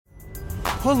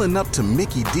Pulling up to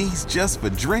Mickey D's just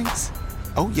for drinks?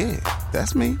 Oh yeah,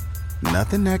 that's me.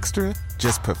 Nothing extra,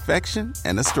 just perfection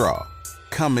and a straw.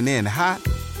 Coming in hot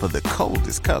for the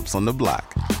coldest cups on the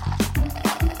block.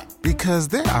 Because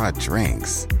there are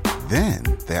drinks. Then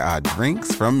there are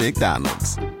drinks from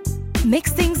McDonald's.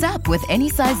 Mix things up with any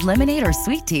size lemonade or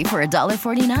sweet tea for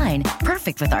 $1.49.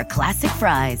 Perfect with our classic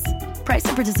fries. Price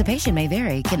and participation may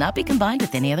vary. Cannot be combined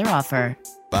with any other offer.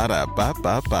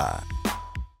 Ba-da-ba-ba-ba.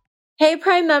 Hey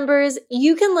Prime members,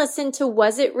 you can listen to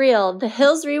Was It Real? The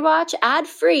Hills Rewatch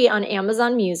ad-free on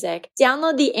Amazon Music.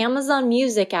 Download the Amazon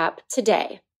Music app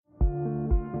today.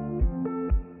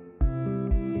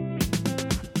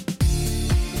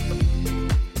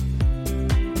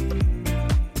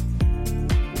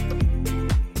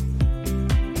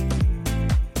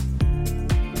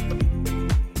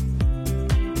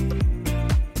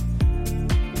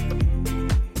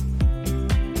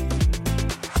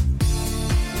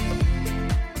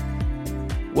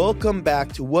 Welcome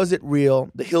back to Was It Real?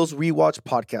 The Hills Rewatch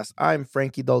podcast. I'm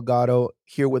Frankie Delgado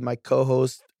here with my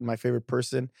co-host, my favorite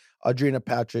person, Audrina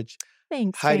Patridge.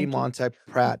 Thanks, Heidi Frankie. Montag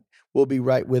Pratt will be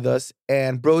right with us,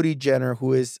 and Brody Jenner,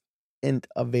 who isn't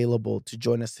available to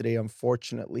join us today,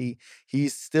 unfortunately.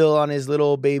 He's still on his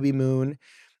little baby moon,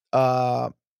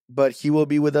 but he will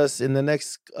be with us in the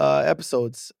next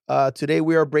episodes. Today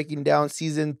we are breaking down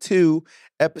season 2,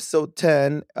 episode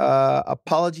 10,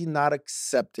 Apology Not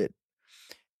Accepted.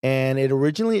 And it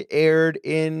originally aired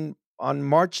on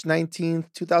March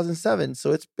 19th, 2007.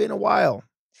 So it's been a while.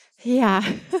 Yeah.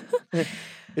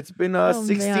 It's been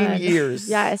 16 years.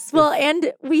 Yes. Well,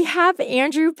 and we have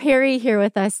Andrew Perry here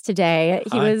with us today.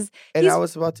 I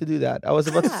was about to do that. I was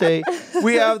about to say,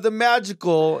 we have the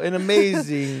magical and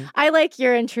amazing. I like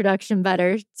your introduction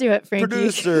better. Do it, Frankie.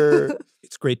 Producer.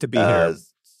 It's great to be here.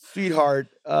 Sweetheart,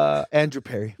 Andrew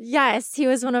Perry. Yes, he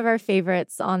was one of our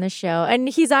favorites on the show. And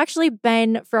he's actually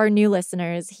been, for our new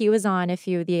listeners, he was on a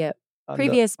few of the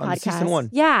previous podcasts. Season 1.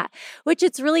 Yeah, which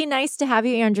it's really nice to have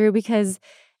you, Andrew, because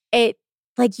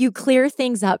you clear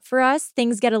things up for us.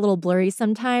 Things get a little blurry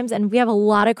sometimes. And we have a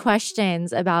lot of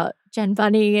questions about Jen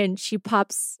Bunny, and she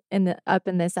pops up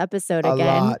in this episode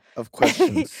again. A lot of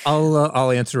questions.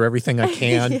 I'll answer everything I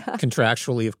can,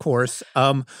 contractually, of course.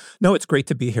 No, it's great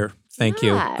to be here. Thank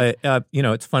you.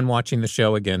 It's fun watching the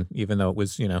show again, even though it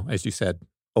was, as you said,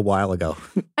 a while ago.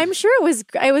 I'm sure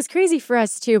it was crazy for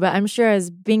us too, but I'm sure as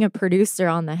being a producer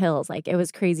on the Hills, it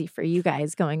was crazy for you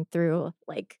guys going through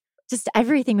just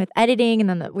everything with editing, and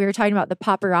then we were talking about the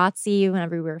paparazzi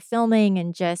whenever we were filming,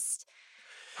 and just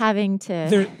having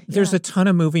to. There's a ton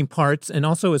of moving parts, and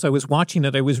also as I was watching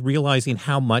it, I was realizing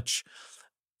how much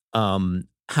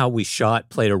how we shot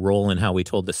played a role in how we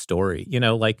told the story.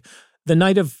 The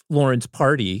night of Lauren's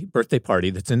birthday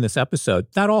party that's in this episode,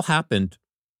 that all happened.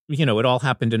 It all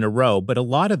happened in a row, but a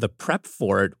lot of the prep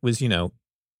for it was,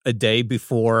 a day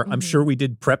before. Mm-hmm. I'm sure we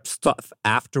did prep stuff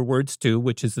afterwards too,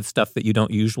 which is the stuff that you don't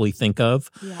usually think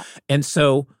of. Yeah. And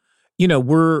so,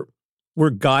 we're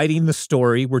guiding the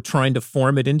story. We're trying to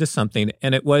form it into something.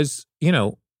 And it was,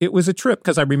 it was a trip,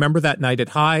 because I remember that night at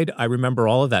Hyde. I remember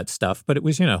all of that stuff, but it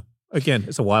was, again,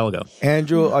 it's a while ago.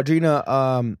 Andrew,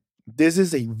 Audrina, this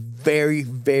is a very,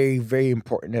 very, very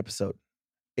important episode.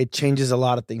 It changes a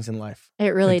lot of things in life. It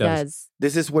really does.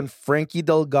 This is when Frankie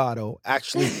Delgado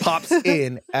actually pops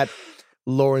in at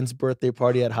Lauren's birthday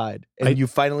party at Hyde. And you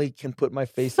finally can put my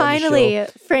face on the show. Finally,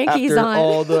 Frankie's after on.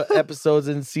 all the episodes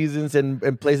and seasons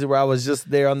and places where I was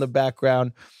just there on the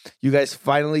background. You guys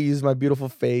finally used my beautiful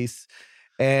face.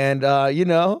 And,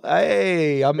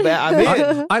 hey, I'm in.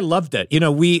 I loved it.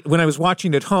 When I was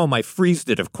watching at home, I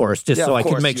freezed it, of course, just so I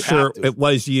could make sure it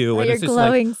was you. And your it's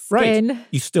glowing skin. Right,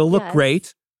 you still look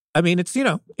great. I mean, it was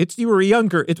a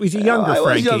younger Frankie.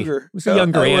 I was younger. It was a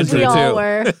younger Andrew, we all too.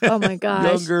 were. Oh, my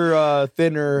gosh. Younger,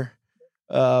 thinner.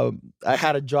 I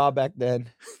had a jaw back then.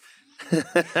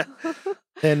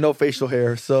 And no facial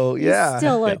hair. So, yeah. You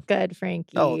still look good,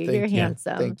 Frankie. Oh, You're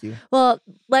handsome. Thank you. Well,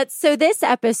 so this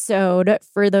episode,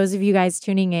 for those of you guys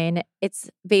tuning in, it's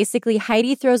basically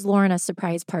Heidi throws Lauren a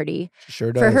surprise party.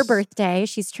 Sure does. For her birthday.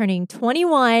 She's turning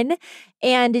 21,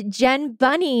 and Jen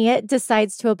Bunny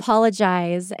decides to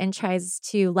apologize and tries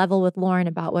to level with Lauren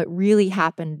about what really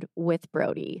happened with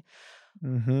Brody.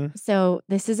 Mm-hmm. So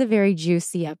this is a very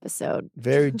juicy episode.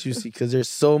 Very juicy, because there's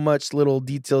so much little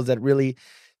details that really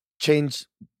change,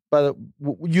 but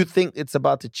you think it's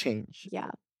about to change.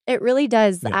 Yeah, it really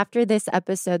does. Yeah. After this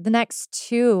episode, the next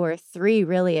 2 or 3,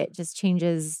 really, it just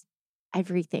changes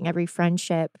everything, every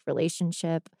friendship,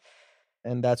 relationship.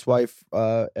 And that's why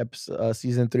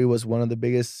season 3 was one of the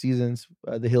biggest seasons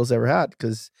the Hills ever had,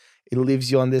 because it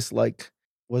leaves you on this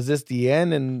was this the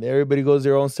end and everybody goes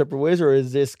their own separate ways, or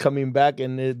is this coming back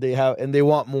and they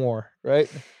want more, right?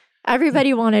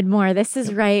 Everybody wanted more. This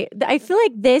is right. I feel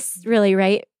like this really,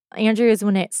 right, Andrew, is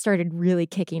when it started really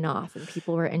kicking off and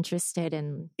people were interested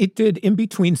in. It did in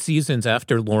between seasons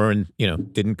after Lauren,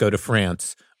 didn't go to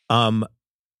France.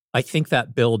 I think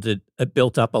that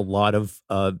built up a lot of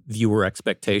viewer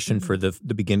expectation for the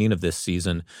beginning of this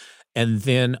season. And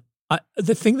then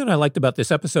the thing that I liked about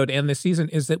this episode and this season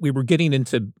is that we were getting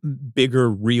into bigger,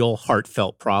 real,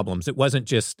 heartfelt problems. It wasn't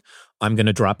just, I'm going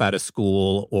to drop out of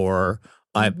school, or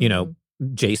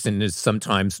Jason is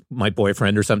sometimes my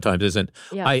boyfriend or sometimes isn't.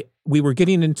 Yeah. We were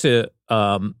getting into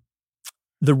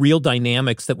the real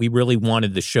dynamics that we really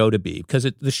wanted the show to be, because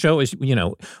the show is,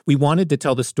 we wanted to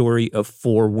tell the story of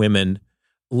 4 women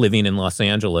living in Los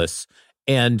Angeles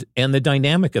and the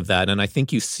dynamic of that. And I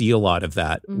think you see a lot of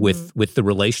that with the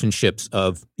relationships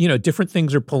of, different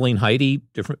things are pulling Heidi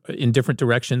in different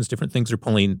directions. Different things are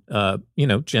pulling,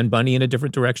 Jen Bunny in a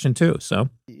different direction too. So,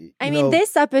 I mean,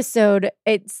 this episode,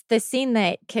 it's the scene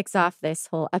that kicks off this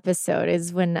whole episode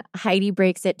is when Heidi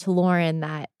breaks it to Lauren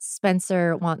that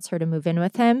Spencer wants her to move in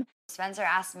with him. Spencer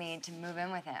asked me to move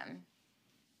in with him.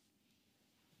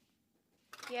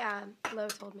 Yeah, Lo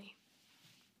told me.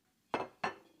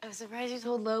 I was surprised you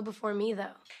told Lo before me,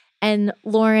 though. And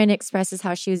Lauren expresses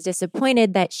how she was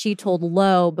disappointed that she told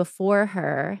Lo before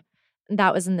her.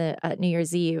 That was in the New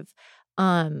Year's Eve.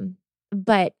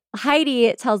 But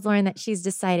Heidi tells Lauren that she's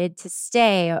decided to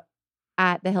stay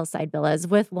at the Hillside Villas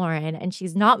with Lauren, and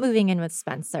she's not moving in with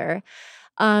Spencer.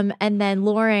 And then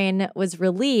Lauren was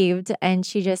relieved, and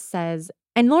she just says,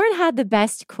 and Lauren had the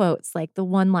best quotes, like the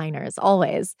one-liners,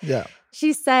 always. Yeah.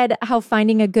 She said how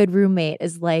finding a good roommate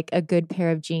is like a good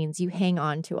pair of jeans. You hang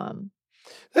on to them.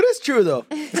 That is true, though.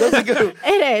 It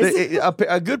is.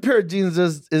 A good pair of jeans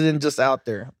isn't just out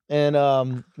there.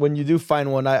 And when you do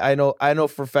find one, I know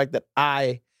for a fact that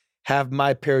I have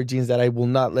my pair of jeans that I will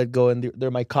not let go, and they're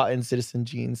my Cotton Citizen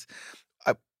jeans.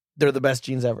 They're the best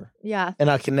jeans ever. Yeah. And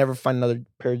I can never find another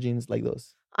pair of jeans like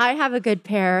those. I have a good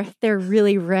pair. They're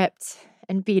really ripped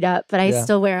and beat up, but I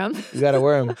still wear them. You got to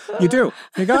wear them. You do.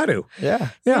 You got to.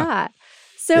 Yeah.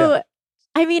 So,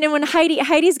 I mean, and when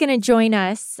Heidi's going to join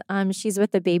us, she's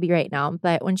with the baby right now,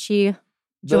 but when she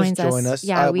join us.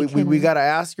 Yeah, we got to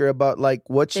ask her about like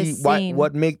what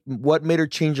made her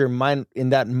change her mind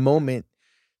in that moment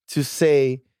to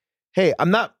say, hey,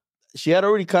 I'm not. She had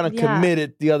already kind of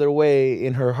committed the other way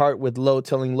in her heart with Lo,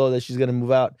 telling Lo that she's going to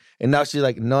move out. And now she's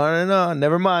like, no,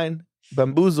 never mind.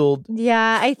 Bamboozled.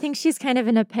 Yeah, I think she's kind of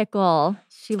in a pickle.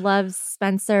 She loves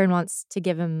Spencer and wants to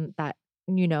give him that,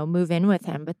 move in with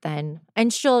him. But then,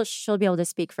 and she'll be able to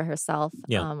speak for herself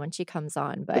when she comes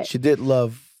on. But she did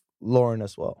love Lauren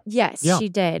as well. Yes, she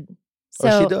did.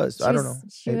 So she does. I don't know.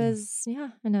 She was,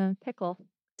 in a pickle.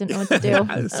 Didn't know what to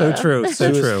do. So true.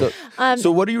 So true.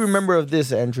 So what do you remember of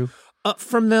this, Andrew?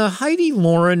 From the Heidi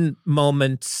Lauren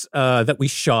moments that we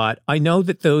shot, I know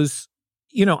that those,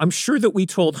 I'm sure that we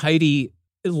told Heidi,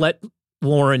 let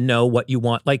Lauren know what you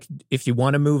want. Like, if you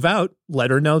want to move out, let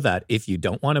her know that. If you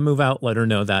don't want to move out, let her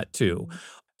know that too.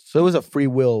 So it was a free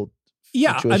will.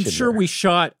 Yeah, I'm sure we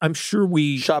shot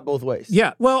both ways.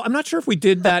 Yeah, well, I'm not sure if we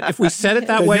did that, if we said it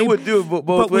that way. You would do it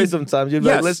both ways sometimes. You'd be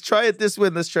like, let's try it this way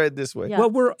and let's try it this way. Yeah.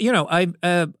 Well,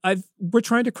 we're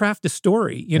trying to craft a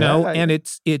story, and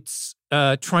it's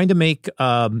trying to make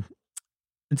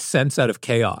sense out of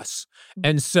chaos.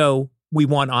 And so we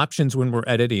want options when we're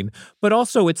editing. But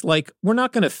also it's like, we're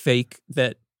not going to fake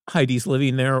that Heidi's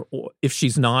living there or if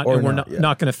she's not, and we're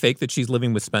not going to fake that she's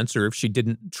living with Spencer if she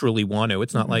didn't truly want to.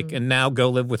 It's not like, and now go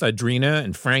live with Adrina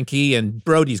and Frankie and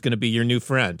Brody's going to be your new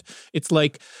friend. It's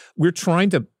like we're trying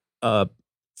to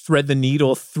thread the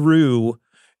needle through.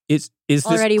 Is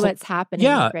already this what's happening?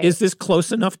 Yeah, right? Is this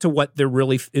close enough to what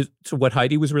to what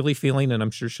Heidi was really feeling? And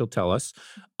I'm sure she'll tell us.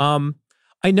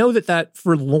 I know that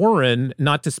for Lauren,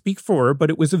 not to speak for her, but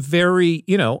it was a very,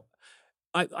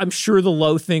 I'm sure the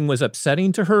Lo thing was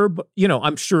upsetting to her, but,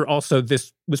 I'm sure also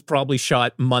this was probably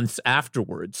shot months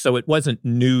afterwards. So it wasn't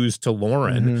news to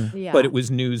Lauren, but it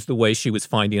was news the way she was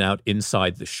finding out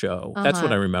inside the show. That's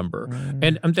what I remember.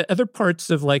 And the other parts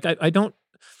of the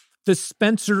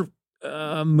Spencer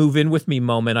move in with me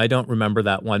moment, I don't remember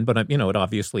that one, but it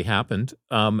obviously happened.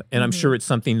 And I'm sure it's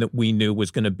something that we knew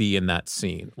was going to be in that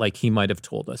scene. Like he might have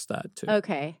told us that too.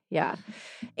 Okay. Yeah.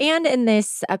 And in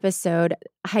this episode,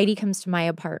 Heidi comes to my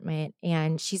apartment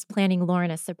and she's planning Lauren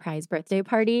a surprise birthday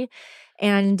party.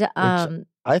 And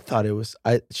I thought it was,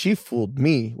 she fooled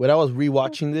me. When I was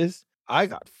rewatching this, I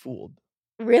got fooled.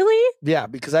 Really? Yeah,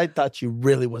 because I thought she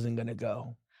really wasn't going to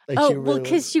go.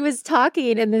 Because she was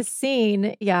talking in this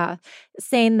scene,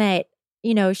 saying that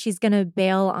she's going to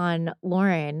bail on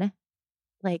Lauren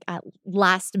like at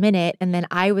last minute. And then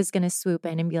I was going to swoop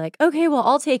in and be like, okay, well,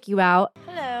 I'll take you out.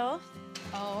 Hello.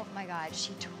 Oh my God,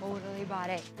 she totally bought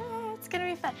it. It's gonna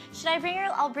be fun. Should I bring her?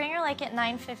 I'll bring her like at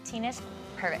 9:15ish.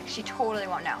 Perfect. She totally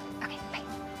won't know. Okay, bye.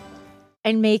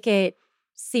 And make it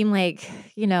seem like,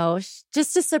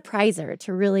 just to surprise her,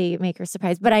 to really make her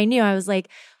surprised. But I knew, I was like,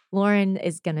 Lauren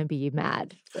is going to be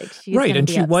mad. Like she's right, gonna and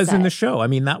be she was in upset. the show. I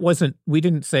mean, we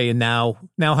didn't say, and now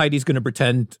Heidi's going to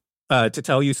pretend to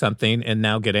tell you something and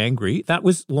now get angry. That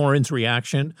was Lauren's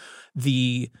reaction.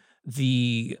 We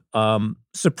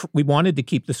wanted to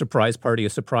keep the surprise party a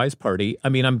surprise party. I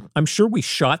mean, I'm sure we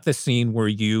shot the scene where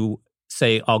you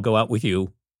say, I'll go out with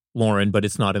you, Lauren, but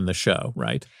it's not in the show,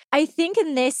 right? I think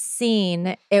in this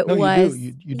scene, it No, was.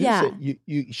 you do yeah.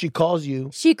 say, she calls you.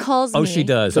 She calls me. Oh, she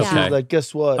does. So Okay. she's like,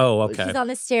 guess what? Oh, okay. She's on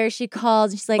the stairs. She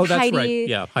calls. She's like, Oh, that's Heidi right.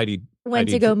 Yeah, Heidi went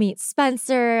to go meet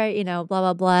Spencer, blah,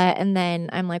 blah, blah. And then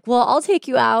I'm like, well, I'll take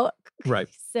you out. Right.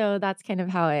 So that's kind of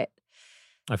how it.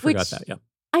 I forgot which- that, yeah.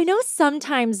 I know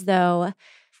sometimes, though,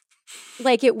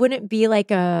 like it wouldn't be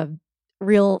like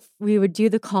we would do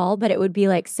the call, but it would be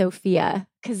like Sophia.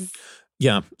 Because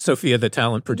Yeah, Sophia, the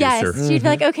talent producer. yes, she'd be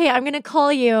like, okay, I'm going to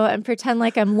call you and pretend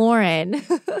like I'm Lauren.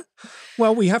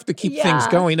 Well, we have to keep things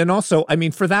going. And also, I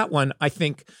mean, for that one, I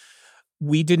think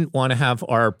we didn't want to have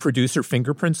our producer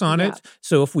fingerprints on it.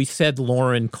 So if we said,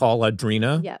 Lauren, call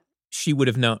Audrina, she would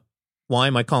have known, why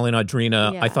am I calling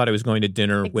Audrina? Yeah. I thought I was going to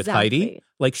dinner with Heidi.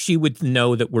 Like she would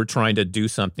know that we're trying to do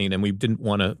something and we didn't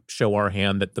want to show our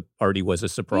hand that the party was a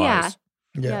surprise.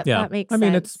 Yeah, that makes I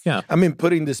mean, sense.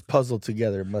 putting this puzzle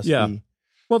together must be.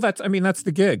 Well, that's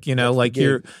the gig, like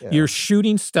the gig. you're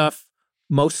shooting stuff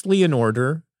mostly in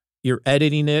order, you're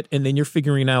editing it, and then you're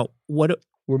figuring out we're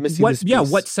missing this piece.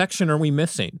 What section are we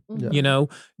missing? Mhm.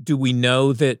 Do we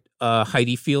know that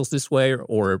Heidi feels this way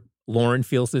or Lauren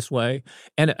feels this way?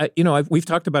 And we've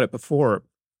talked about it before.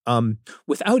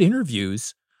 Without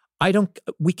interviews,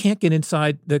 we can't get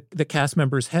inside the cast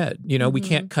member's head. We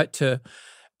can't cut to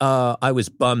I was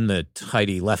bummed that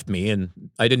Heidi left me and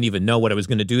I didn't even know what I was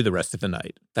going to do the rest of the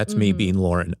night. That's me being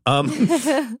Lauren.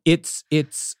 It's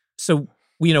so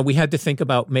we had to think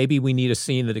about maybe we need a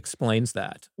scene that explains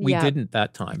that. We didn't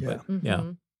that time, but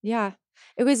Yeah.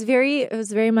 It was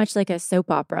very much like a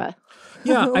soap opera.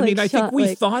 Yeah, I mean, I think shot,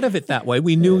 we thought of it that way.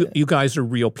 We knew you guys are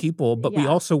real people, but we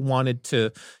also wanted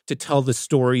to tell the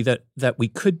story that we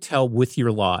could tell with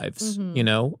your lives.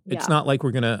 It's not like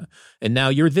we're gonna. And now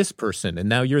you're this person, and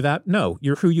now you're that. No,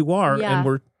 you're who you are, and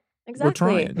we're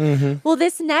trying. Mm-hmm. Well,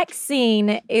 this next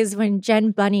scene is when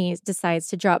Jen Bunny decides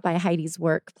to drop by Heidi's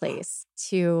workplace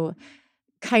to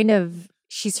kind of.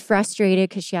 She's frustrated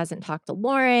because she hasn't talked to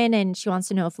Lauren and she wants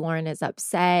to know if Lauren is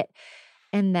upset.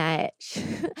 And that,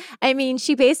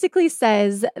 she basically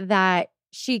says that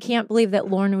she can't believe that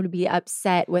Lauren would be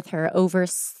upset with her over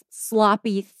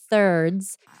sloppy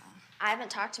thirds. I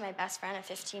haven't talked to my best friend in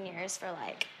 15 years for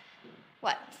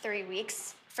 3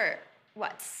 weeks for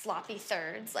sloppy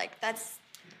thirds. That's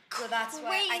what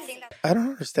I think. I don't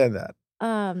understand that.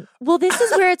 Well, this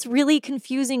is where it's really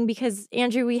confusing because,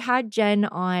 Andrew, we had Jen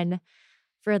on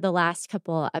for the last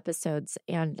couple episodes,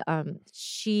 and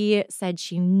she said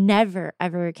she never,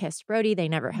 ever kissed Brody. They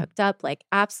never hooked up.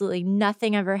 Absolutely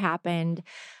nothing ever happened.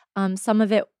 Some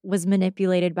of it was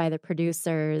manipulated by the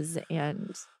producers,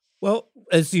 and... Well,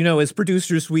 as you know, as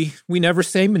producers, we never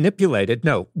say manipulated.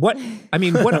 No, what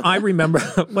I remember,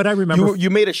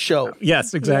 you made a show.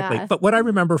 Yes, exactly. Yeah. But what I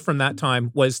remember from that time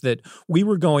was that we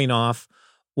were going off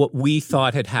what we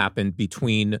thought had happened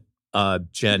between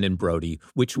Jen and Brody,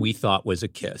 which we thought was a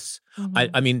kiss.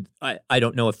 Mhm. I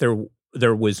don't know if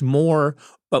there was more,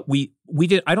 but we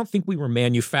did. I don't think we were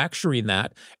manufacturing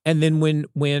that. And then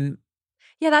when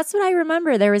Yeah, that's what I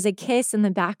remember. There was a kiss in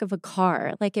the back of a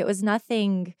car. It was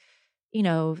nothing,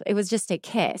 it was just a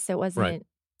kiss. It wasn't. Right.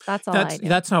 That's all I know.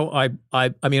 That's how I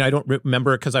don't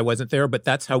remember it because I wasn't there, but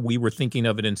that's how we were thinking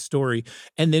of it in story.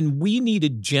 And then we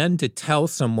needed Jen to tell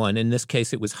someone, in this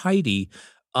case it was Heidi,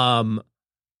 and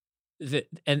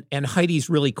Heidi's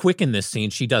really quick in this scene.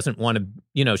 She doesn't want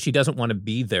to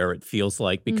be there, it feels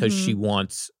like, because she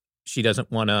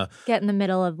doesn't want to get in the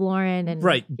middle of Lauren and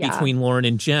between Lauren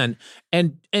and Jen.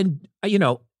 And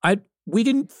we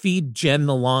didn't feed Jen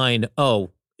the line,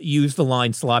 use the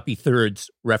line sloppy thirds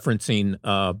referencing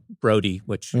Brody,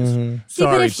 which is sorry, See,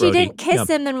 but if she Brody. didn't kiss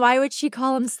him, then why would she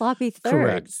call him sloppy thirds?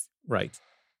 Correct. Right.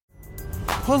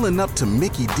 Pulling up to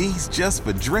Mickey D's just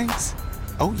for drinks?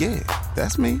 Oh yeah,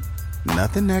 that's me.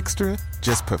 Nothing extra,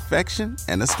 just perfection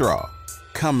and a straw.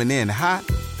 Coming in hot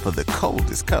for the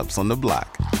coldest cups on the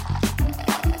block.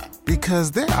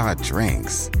 Because there are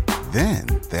drinks. Then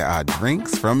there are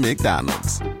drinks from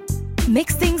McDonald's.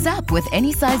 Mix things up with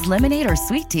any size lemonade or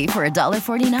sweet tea for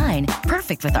 $1.49.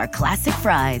 Perfect with our classic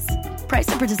fries. Price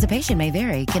and participation may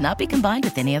vary. Cannot be combined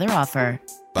with any other offer.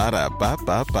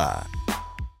 Ba-da-ba-ba-ba.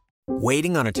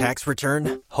 Waiting on a tax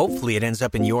return? Hopefully it ends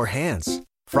up in your hands.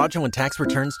 Fraudulent tax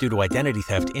returns due to identity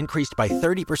theft increased by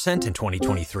 30% in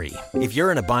 2023. If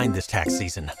you're in a bind this tax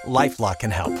season, LifeLock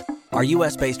can help. Our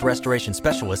U.S.-based restoration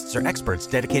specialists are experts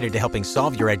dedicated to helping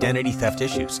solve your identity theft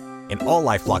issues. And all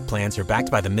LifeLock plans are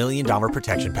backed by the $1 Million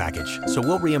Protection Package. So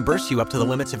we'll reimburse you up to the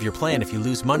limits of your plan if you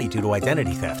lose money due to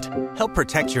identity theft. Help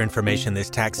protect your information this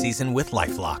tax season with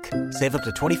LifeLock. Save up to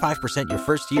 25% your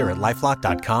first year at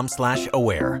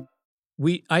LifeLock.com/aware.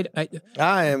 I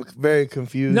am very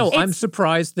confused. No, I'm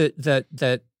surprised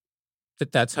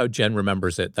that's how Jen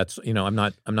remembers it. That's, I'm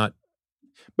not.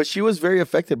 But she was very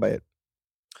affected by it.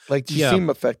 Like she seemed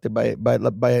affected by it,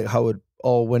 by how it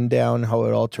all went down, how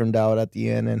it all turned out at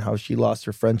the end, and how she lost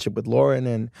her friendship with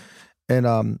Lauren.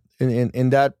 And in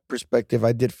that perspective,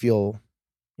 I did feel,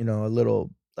 a little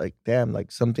like, damn,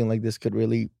 like something like this could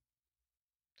really.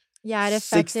 Yeah, it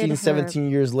affected 16, her.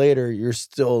 17 years later, you're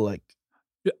still like.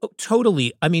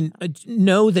 Totally. I mean,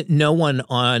 know that no one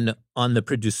on the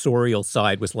producerial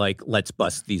side was like, let's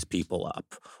bust these people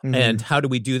up. Mm-hmm. And how do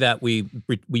we do that? We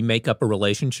make up a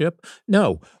relationship?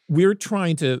 No, we're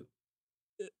trying to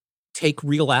take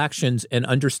real actions and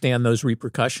understand those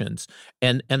repercussions.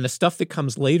 And the stuff that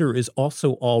comes later is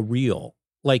also all real.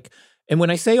 Like, and when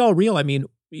I say all real, I mean,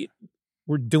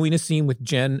 we're doing a scene with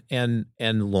Jen and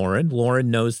Lauren.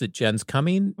 Lauren knows that Jen's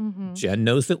coming. Mm-hmm. Jen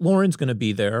knows that Lauren's going to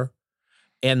be there.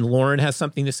 And Lauren has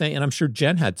something to say, and I'm sure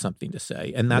Jen had something to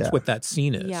say. And that's what that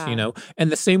scene is,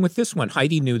 And the same with this one.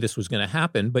 Heidi knew this was going to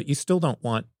happen, but you still don't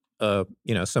want,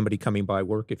 somebody coming by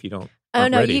work if you don't. Oh,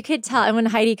 no, ready. you could tell. And when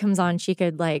Heidi comes on, she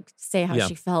could, say how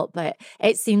she felt. But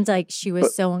it seemed like she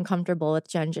was so uncomfortable with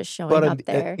Jen just showing up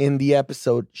there. In the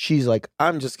episode, she's like,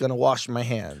 I'm just going to wash my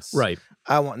hands. Right.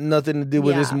 I want nothing to do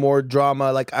with this more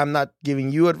drama. Like, I'm not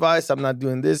giving you advice. I'm not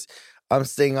doing this. I'm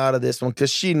staying out of this one.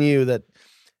 Because she knew that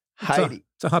Heidi...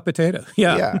 It's a hot potato.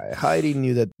 Yeah. Yeah. Heidi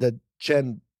knew that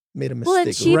Jen made a mistake. Well,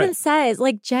 and she even says,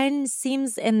 Jen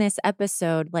seems in this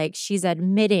episode like she's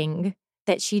admitting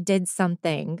that she did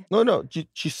something. No.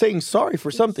 She's saying sorry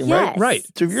for something, yes. Right?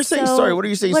 So if you're saying sorry, what are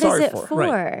you saying sorry for? What is it for?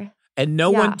 Right. And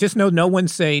no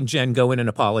one's saying, Jen, go in and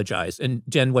apologize. And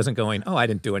Jen wasn't going, oh, I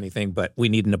didn't do anything, but we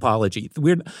need an apology.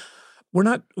 We're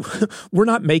not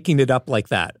making it up like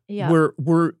that. Yeah. We're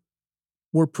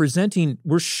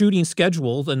shooting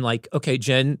schedules and okay,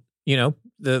 Jen,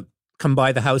 come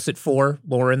by the house at 4,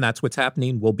 Lauren, that's what's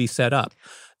happening. We'll be set up.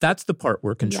 That's the part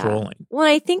we're controlling. Yeah. Well,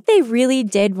 I think Jen really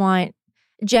did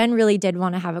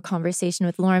want to have a conversation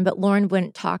with Lauren, but Lauren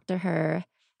wouldn't talk to her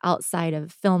outside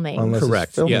of filming. Unless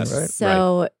correct. Filming, yes. Right?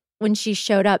 So when she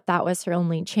showed up, that was her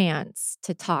only chance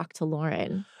to talk to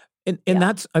Lauren. And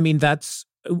that's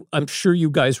I'm sure you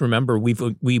guys remember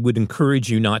we would encourage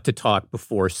you not to talk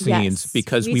before scenes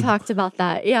because we talked about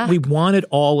that. Yeah. We want it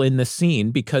all in the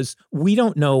scene because we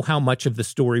don't know how much of the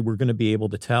story we're going to be able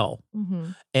to tell.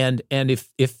 Mm-hmm. And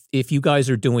if you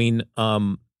guys are doing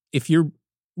if you're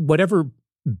whatever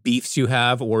beefs you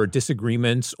have or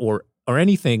disagreements or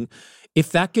anything,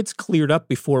 if that gets cleared up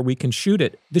before we can shoot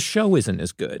it, the show isn't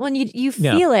as good. Well, you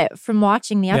feel it from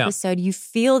watching the episode. You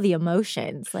feel the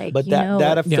emotions, but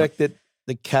that affected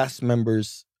the cast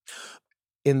members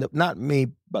not me,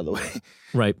 by the way.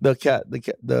 Right.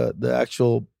 The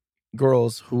actual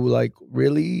girls who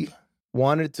really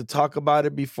wanted to talk about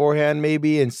it beforehand,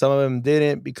 maybe, and some of them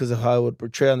didn't because of how it would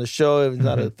portray on the show. It was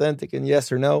not authentic and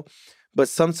yes or no. But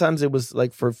sometimes it was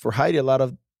for Heidi, a lot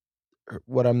of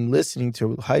what I'm listening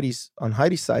to on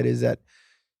Heidi's side is that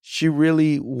she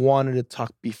really wanted to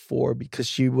talk before because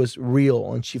she was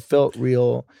real and she felt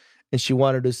real and she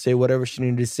wanted to say whatever she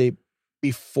needed to say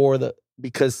before the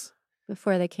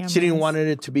camera. She didn't want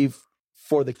it to be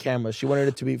for the camera. She wanted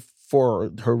it to be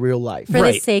for her real life. For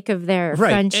the sake of their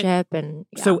friendship and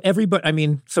so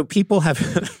everybody, so people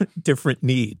have different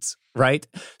needs, right?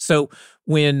 So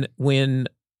when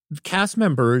cast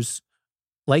members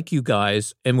like you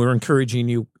guys, and we're encouraging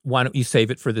you, why don't you save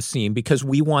it for the scene? Because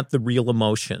we want the real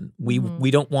emotion.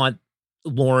 We don't want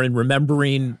Lauren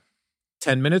remembering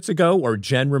 10 minutes ago or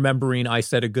Jen remembering I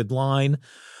said a good line.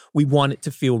 We want it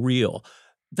to feel real.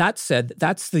 That said,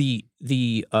 that's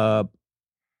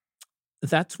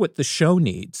that's what the show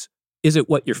needs. Is it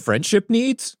what your friendship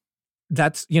needs?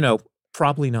 That's,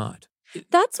 probably not.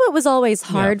 That's what was always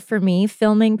hard for me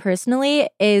filming personally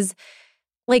is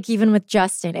even with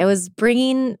Justin, it was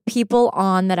bringing people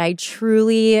on that I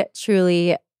truly,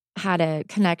 truly had a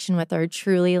connection with or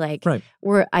truly like Right.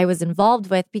 I was involved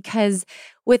with, because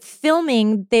with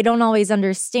filming, they don't always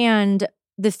understand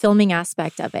the filming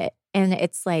aspect of it. And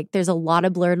it's like there's a lot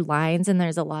of blurred lines and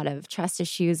there's a lot of trust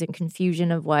issues and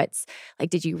confusion of what's like,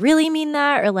 did you really mean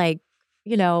that? Or like,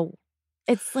 you know,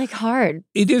 it's like hard.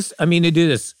 It is. I mean, it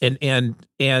is. And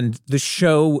the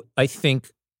show, I think,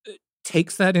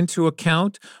 takes that into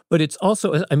account. But it's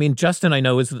also, I mean, Justin, I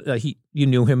know, is you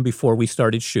knew him before we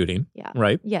started shooting. Yeah.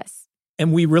 Right? Yes.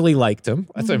 And we really liked him,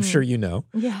 as I'm sure you know.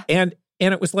 Yeah. And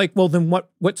it was like, well, then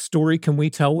what story can we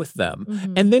tell with them?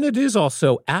 Mhm. And then it is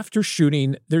also, after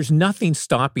shooting, there's nothing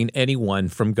stopping anyone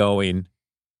from going,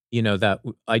 you know, that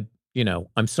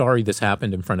I'm sorry this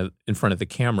happened in front of the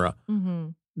camera. Mm-hmm.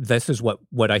 This is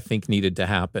what I think needed to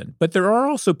happen. But there are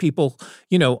also people,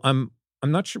 you know, I'm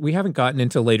not sure, we haven't gotten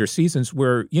into later seasons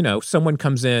where, you know, someone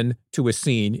comes in to a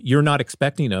scene, you're not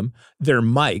expecting them, they're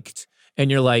mic'd,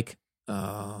 and you're like,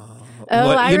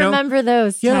 I remember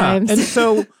those times. And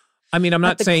so, I mean, I'm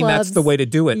not saying that's the way to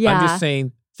do it. Yeah. I'm just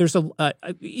saying there's a, I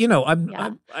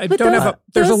But don't those- have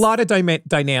there's a those- lot of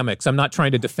dynamics. I'm not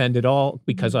trying to defend it all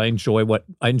because I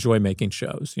enjoy making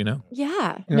shows, you know?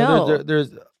 Yeah. You know, No.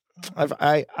 there's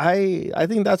I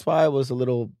think that's why I was a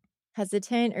little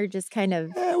Hesitant or just kind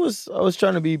of. I was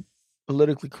trying to be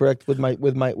politically correct with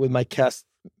my cast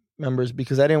members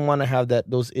because I didn't want to have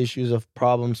those issues of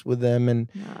problems with them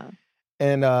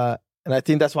and I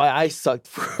think that's why I sucked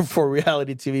for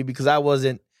reality TV because I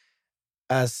wasn't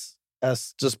as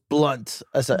just blunt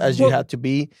as you had to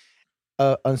be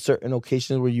on certain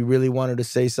occasions where you really wanted to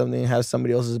say something and have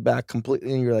somebody else's back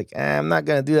completely and you're like, I'm not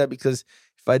gonna do that because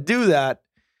if I do that,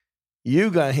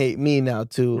 you gonna hate me now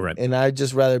too. Right. And I'd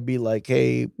just rather be like,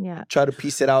 hey, try to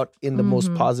piece it out in the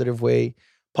most positive way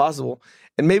possible.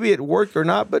 And maybe it worked or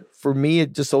not, but for me,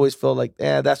 it just always felt like,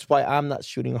 that's why I'm not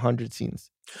shooting 100 scenes.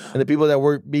 And the people that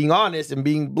were being honest and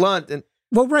being blunt and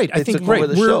well, right. I think took over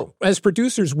the show. As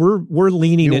producers, we're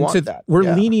leaning You want into that,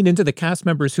 leaning into the cast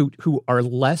members who are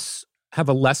have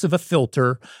a less of a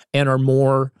filter and are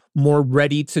more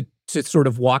ready to sort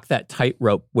of walk that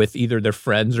tightrope with either their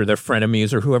friends or their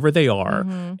frenemies or whoever they are.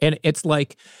 Mm-hmm. And it's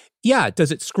like, yeah,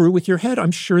 does it screw with your head?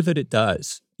 I'm sure that it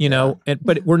does, you know,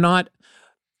 but we're not,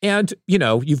 and, you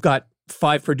know, you've got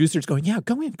 5 producers going, yeah,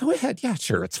 go ahead. Yeah,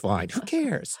 sure, it's fine. Who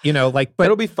cares? You know, like, but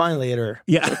it'll be fine later.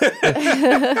 Yeah.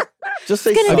 Just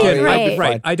say It's gonna be sorry. great.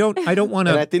 Right. I don't want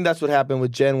And I to. think that's what happened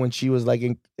with Jen when she was like,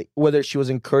 whether she was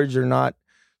encouraged or not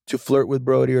to flirt with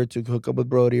Brody or to hook up with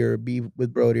Brody or be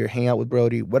with Brody or hang out with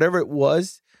Brody, whatever it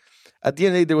was, at the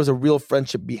end of the day, there was a real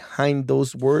friendship behind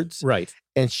those words. Right.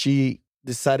 And she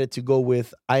decided to go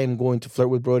with, I am going to flirt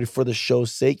with Brody for the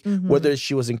show's sake. Mhm. Whether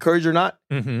she was encouraged or not,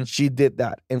 Mm-hmm. she did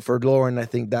that. And for Lauren, I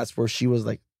think that's where she was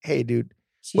like, hey, dude,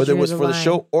 She whether it drew was the for the line.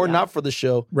 show or Yeah. not for the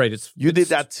show, Right. you did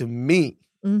that to me.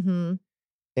 Mm-hmm.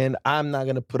 And I'm not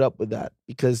going to put up with that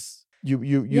because you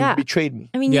Yeah. betrayed me.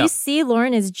 I mean, Yeah. you see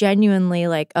Lauren is genuinely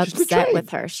like She's upset betrayed. with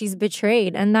her. She's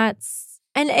betrayed. And that's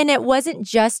and it wasn't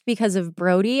just because of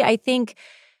Brody. I think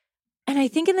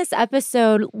in this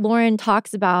episode, Lauren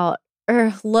talks about,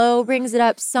 or Lo brings it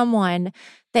up, someone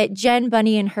that Jen,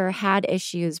 Bunny, and her had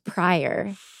issues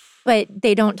prior, but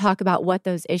they don't talk about what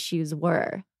those issues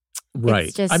were.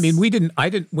 Right. just- I mean, I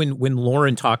didn't, when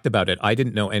Lauren talked about it, I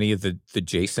didn't know any of the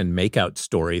Jason makeout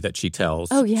story that she tells.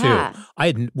 Oh, yeah.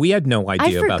 Too. We had no I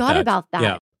idea forgot about that. about that.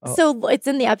 Yeah. So it's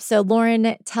in the episode.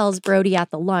 Lauren tells Brody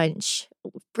at the lunch.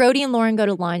 Brody and Lauren go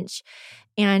to lunch,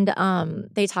 and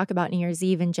they talk about New Year's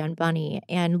Eve and Jen Bunny.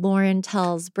 And Lauren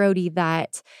tells Brody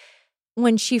that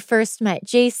when she first met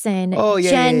Jason,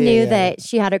 Jen knew that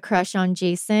she had a crush on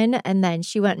Jason, and then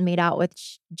she went and made out with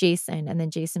Jason, and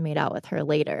then Jason made out with her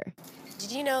later.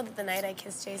 Did you know that the night I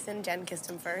kissed Jason, Jen kissed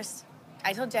him first?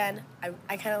 I told Jen,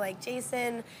 I kind of like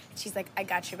Jason. She's like, I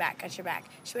got your back.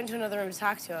 She went to another room to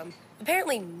talk to him.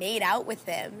 Apparently made out with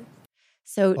him.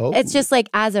 So it's just like,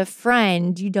 as a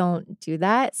friend, you don't do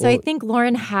that. So I think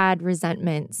Lauren had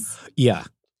resentments. Yeah.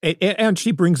 And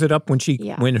she brings it up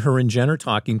when her and Jen are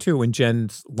talking too. And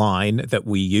Jen's line that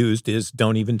we used is,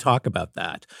 don't even talk about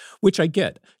that, which I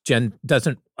get. Jen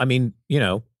doesn't, I mean, you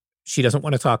know, she doesn't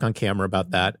want to talk on camera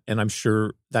about that. And I'm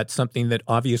sure that's something that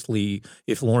obviously,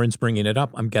 if Lauren's bringing it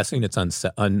up, I'm guessing it's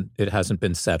it hasn't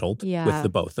been settled with the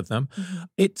both of them. Mm-hmm.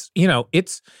 It's, you know,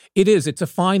 it's a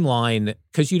fine line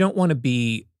because you don't want to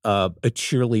be a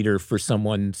cheerleader for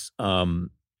someone's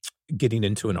getting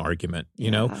into an argument, you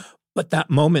know? But that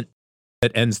moment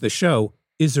that ends the show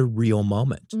is a real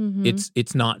moment. Mm-hmm.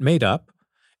 It's not made up.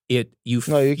 You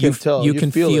can tell. You can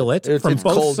feel it from it's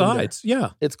both cold in there. sides. Yeah.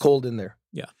 It's cold in there.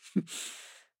 Yeah.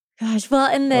 Gosh,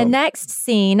 well, in the next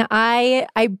scene, I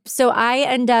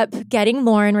end up getting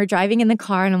Lauren. We're driving in the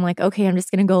car, and I'm like, okay, I'm just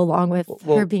gonna go along with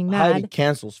her being mad. Heidi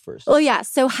cancels first. Oh yeah,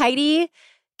 so Heidi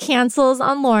cancels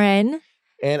on Lauren.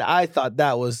 And I thought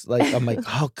that was like, I'm like,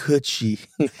 how could she?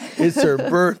 It's her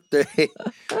birthday.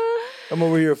 I'm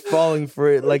over here falling for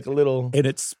it like a little. And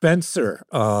it's Spencer.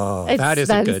 Oh, It's that is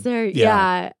Spencer, a good.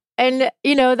 yeah. And,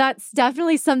 that's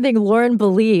definitely something Lauren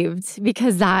believed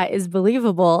because that is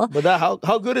believable. But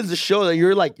how good is the show that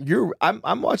you're like,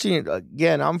 I'm watching it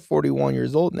again. I'm 41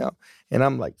 years old now. And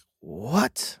I'm like,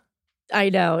 what? I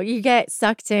know. You get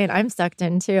sucked in. I'm sucked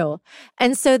in too.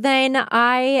 And so then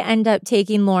I end up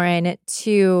taking Lauren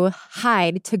to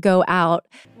hide to go out.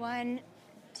 1,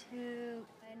 2, 1,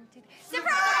 2, 3.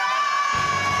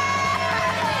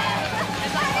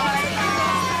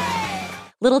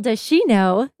 Little does she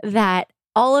know that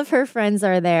all of her friends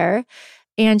are there.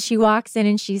 And she walks in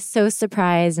and she's so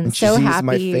surprised and so she sees happy.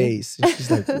 my face. And she's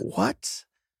like, what?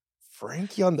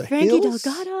 Frankie on the hills?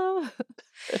 Delgado.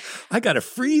 I got to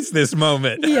freeze this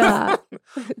moment. Yeah.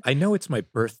 I know it's my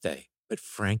birthday, but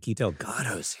Frankie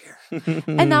Delgado's here.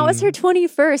 And that was her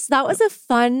 21st. That was a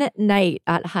fun night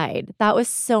at Hyde. That was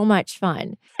so much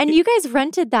fun. And you guys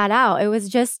rented that out. It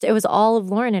was all of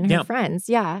Lauren and her friends.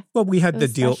 Yeah. Well, we had the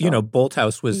deal, special.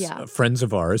 Bolthouse was friends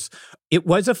of ours. It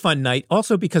was a fun night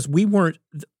also because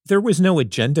there was no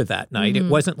agenda that night. Mm-hmm. It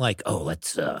wasn't like, oh,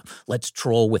 let's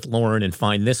troll with Lauren and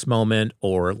find this moment,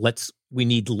 or we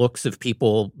need looks of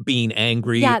people being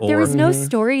angry. Yeah, there was no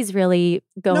stories really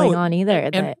going on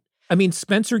either.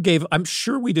 Spencer gave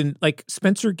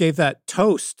that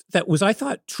toast that was, I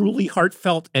thought, truly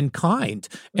heartfelt and kind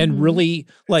and really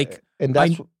like. And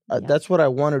that's what I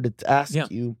wanted to ask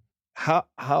you.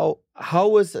 How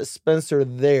was Spencer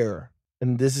there?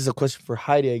 And this is a question for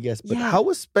Heidi, I guess. But how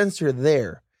was Spencer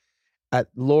there at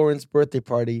Lauren's birthday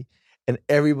party and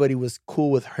everybody was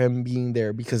cool with him being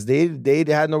there? Because they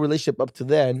had no relationship up to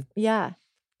then. Yeah.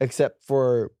 Except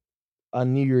for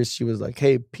on New Year's, she was like,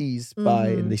 hey, peace, bye.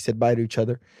 And they said bye to each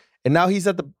other. And now he's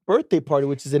at the birthday party,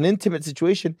 which is an intimate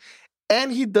situation.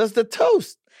 And he does the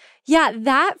toast. Yeah,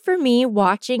 that for me,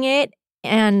 watching it,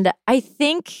 and I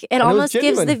think it almost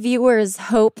gives the viewers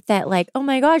hope that like, oh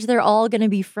my gosh, they're all going to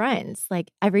be friends. Like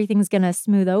everything's going to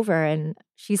smooth over and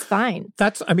she's fine.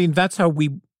 That's how we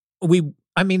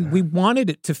wanted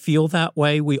it to feel that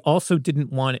way. We also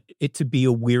didn't want it to be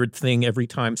a weird thing every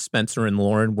time Spencer and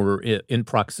Lauren were in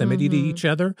proximity to each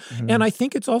other. Mm-hmm. And I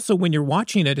think it's also when you're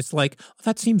watching it, it's like, oh,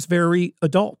 that seems very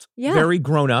adult, very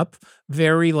grown up,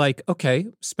 very like, okay,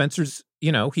 Spencer's,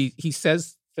 he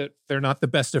says that they're not the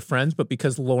best of friends, but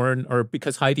because Lauren or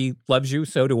because Heidi loves you,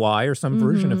 so do I, or some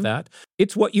version of that.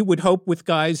 It's what you would hope with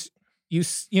guys.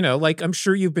 Like I'm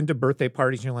sure you've been to birthday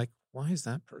parties and you're like, why is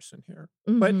that person here?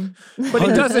 But it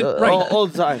doesn't, right? All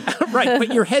the time. Right,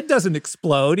 but your head doesn't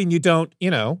explode and you don't,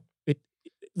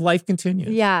 life continues.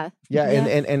 Yeah. Yeah,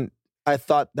 and I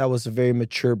thought that was a very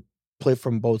mature play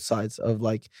from both sides of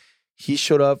like, he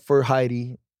showed up for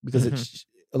Heidi because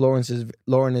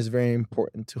Lauren is very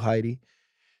important to Heidi.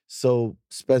 So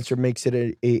Spencer makes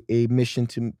it a mission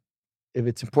to, if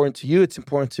it's important to you, it's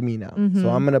important to me now. So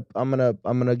I'm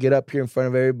gonna get up here in front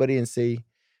of everybody and say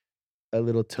a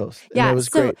little toast. And it was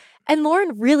great. And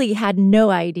Lauren really had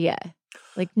no idea.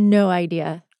 Like no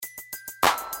idea.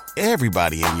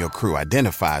 Everybody in your crew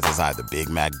identifies as either Big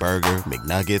Mac Burger,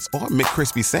 McNuggets, or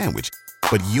McCrispy Sandwich.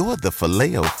 But you're the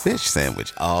Filet-O-Fish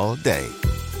Sandwich all day.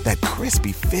 That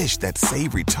crispy fish, that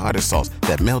savory tartar sauce,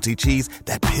 that melty cheese,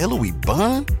 that pillowy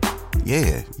bun.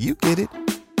 Yeah, you get it.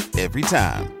 Every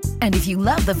time. And if you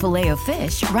love the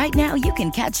Filet-O-Fish, right now you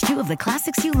can catch two of the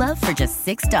classics you love for just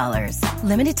 $6.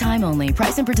 Limited time only.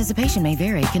 Price and participation may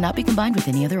vary. Cannot be combined with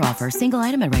any other offer. Single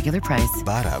item at regular price.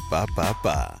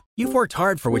 Ba-da-ba-ba-ba. You've worked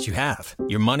hard for what you have.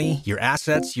 Your money, your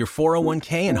assets, your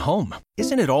 401k, and home.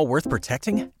 Isn't it all worth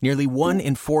protecting? Nearly 1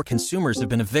 in 4 consumers have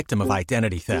been a victim of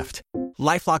identity theft.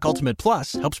 LifeLock Ultimate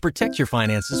Plus helps protect your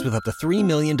finances with up to $3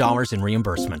 million in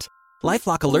reimbursement.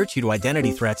 LifeLock alerts you to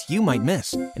identity threats you might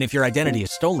miss. And if your identity is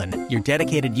stolen, your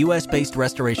dedicated U.S.-based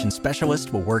restoration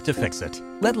specialist will work to fix it.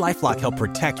 Let LifeLock help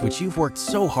protect what you've worked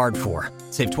so hard for.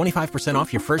 Save 25%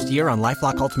 off your first year on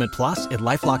LifeLock Ultimate Plus at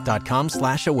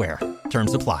LifeLock.com/aware.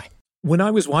 Terms apply. When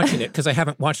I was watching it, because I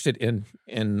haven't watched it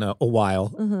in a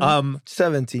while.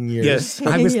 17 years. Yes.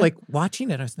 I was like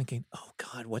watching it. I was thinking, oh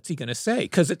God, what's he going to say?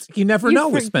 Because you never know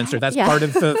with Spencer. That's part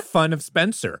of the fun of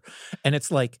Spencer. And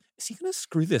it's like, is he going to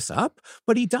screw this up?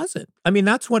 But he doesn't. I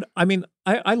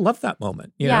love that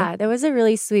moment. You know? There was a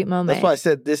really sweet moment. That's why I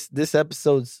said this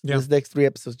next 3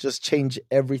 episodes just change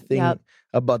everything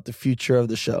about the future of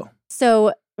the show.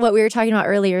 So what we were talking about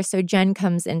earlier. So Jen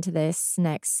comes into this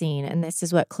next scene, and this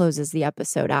is what closes the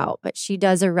episode out. But she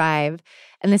does arrive,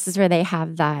 and this is where they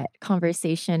have that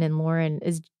conversation, and Lauren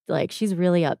is like, she's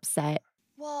really upset.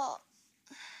 Well,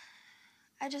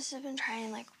 I just have been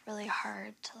trying, like, really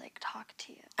hard to, like, talk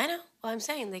to you. I know. Well, I'm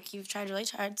saying, like, you've tried really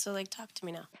hard, so, like, talk to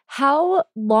me now. How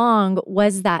long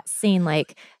was that scene?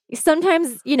 Like,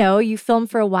 sometimes, you know, you film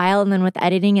for a while, and then with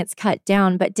editing, it's cut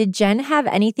down. But did Jen have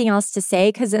anything else to say?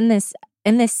 Because in this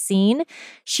scene,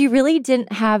 she really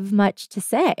didn't have much to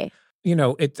say. You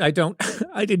know, I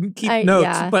didn't keep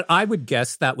notes, but I would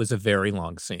guess that was a very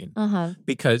long scene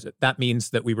because that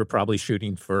means that we were probably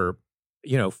shooting for,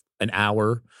 you know, an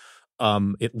hour,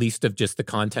 at least of just the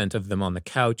content of them on the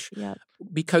couch,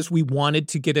 because we wanted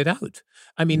to get it out.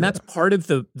 I mean, that's part of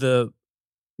the,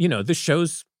 you know, the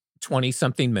show's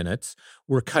 20-something minutes.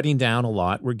 We're cutting down a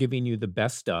lot. We're giving you the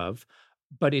best of,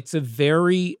 but it's a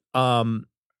very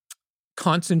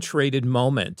concentrated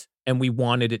moment. And we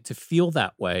wanted it to feel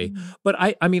that way. But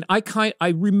I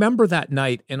remember that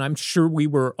night, and I'm sure we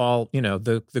were all, you know,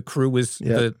 the crew was,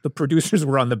 the producers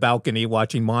were on the balcony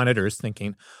watching monitors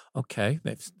thinking, okay,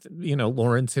 you know,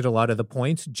 Lauren's hit a lot of the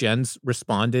points. Jen's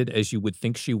responded as you would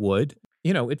think she would.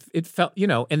 You know, it felt, you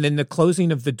know, and then the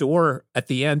closing of the door at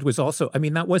the end was also, I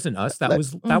mean, that wasn't us. That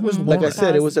was Lauren. Like I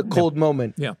said, it was a cold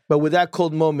moment. Yeah. But with that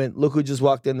cold moment, look who just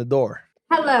walked in the door.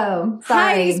 Hello.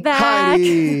 Sorry. Heidi's back.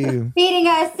 Heidi. Feeding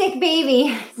a sick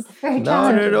baby. It's very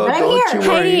challenging. No, but I'm don't here. you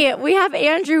worry. Heidi, we have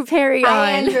Andrew Perry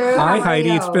Hi, on. Andrew. Hi, How are Heidi.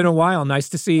 you? It's been a while. Nice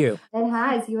to see you. It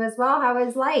has. You as well. How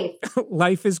is life?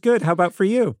 Life is good. How about for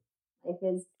you? Life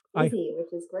is busy,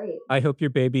 which is great. I hope your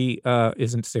baby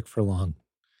isn't sick for long.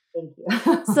 Thank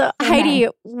you. So, Heidi,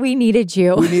 we needed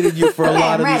you. We needed you for a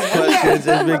lot of I'm these ready. questions. It's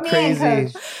been Put me in,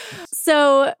 crazy. Coach.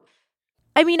 So,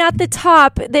 I mean, at the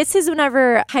top, this is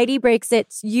whenever Heidi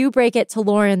you break it to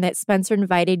Lauren that Spencer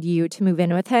invited you to move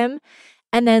in with him.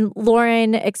 And then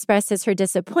Lauren expresses her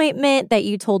disappointment that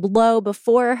you told Lo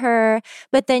before her.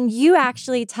 But then you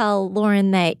actually tell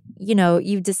Lauren that, you know,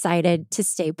 you've decided to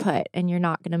stay put and you're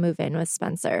not going to move in with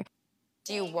Spencer.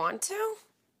 Do you want to?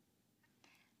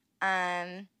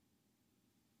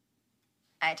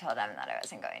 I told them that I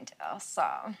wasn't going to, so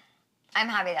I'm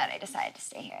happy that I decided to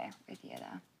stay here with you,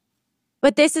 though.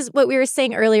 But this is what we were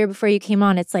saying earlier before you came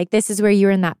on. It's like, this is where you're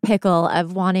in that pickle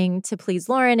of wanting to please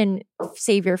Lauren and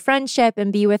save your friendship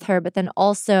and be with her, but then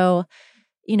also,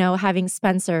 you know, having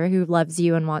Spencer who loves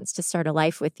you and wants to start a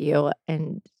life with you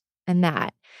and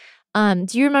that. What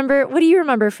do you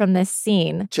remember from this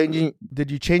scene?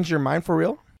 Did you change your mind for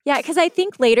real? Yeah, because I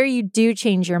think later you do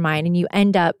change your mind and you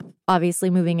end up obviously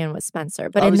moving in with Spencer.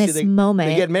 But Obviously, in this moment,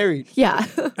 they get married. Yeah.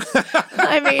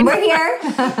 I mean, We're here.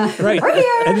 Right. We're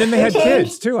here. And then they had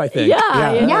kids too, I think.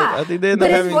 Yeah. I think they ended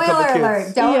But up a having a couple spoiler kids.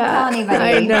 alert. Don't tell anybody.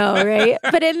 I know, right?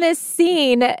 But in this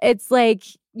scene, it's like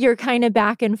you're kind of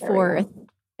back and forth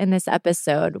in this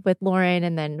episode with Lauren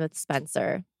and then with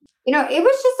Spencer. You know, it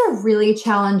was just a really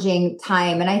challenging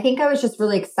time. And I think I was just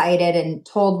really excited and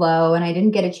told Lo, and I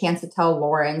didn't get a chance to tell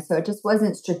Lauren. So it just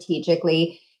wasn't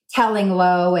strategically telling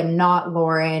Lo and not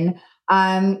Lauren.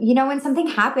 You know, when something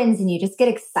happens and you just get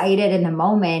excited in the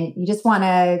moment, you just want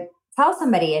to tell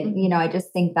somebody. And, you know, I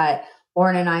just think that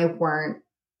Lauren and I weren't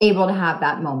able to have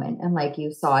that moment. And like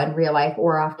you saw in real life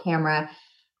or off camera.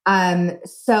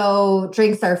 So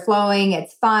drinks are flowing.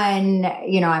 It's fun.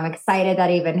 You know, I'm excited that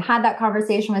I even had that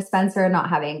conversation with Spencer, not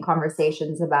having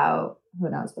conversations about who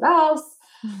knows what else.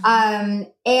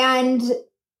 And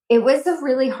it was a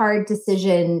really hard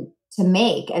decision to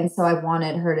make. And so I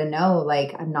wanted her to know,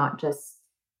 like, I'm not just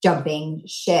jumping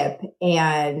ship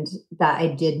and that I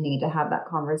did need to have that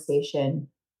conversation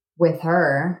with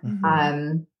her.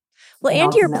 Well,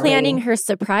 and you're planning her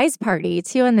surprise party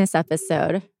too in this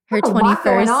episode. Her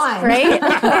 21st,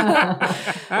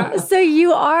 right? So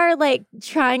you are like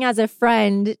trying as a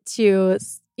friend to,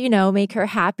 you know, make her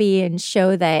happy and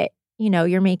show that, you know,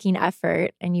 you're making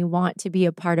effort and you want to be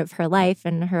a part of her life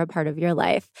and her a part of your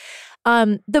life.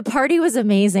 The party was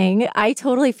amazing. I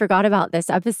totally forgot about this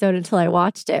episode until I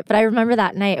watched it, but I remember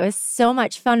that night. It was so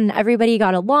much fun and everybody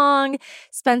got along.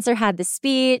 Spencer had the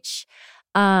speech,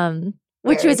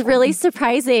 which was really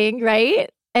surprising, right?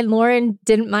 And Lauren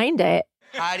didn't mind it.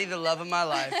 Heidi, the love of my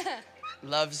life,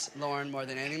 loves Lauren more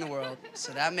than anything in the world,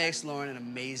 so that makes Lauren an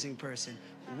amazing person.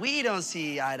 We don't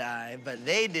see eye to eye, but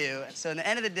they do. So in the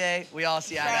end of the day, we all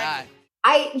see eye to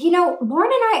eye. You know,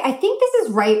 Lauren and I think this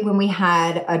is right when we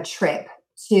had a trip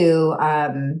to, I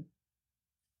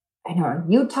don't know,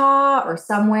 Utah or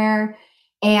somewhere.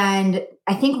 And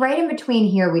I think right in between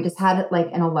here, we just had like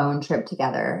an alone trip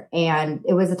together. And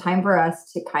it was a time for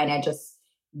us to kind of just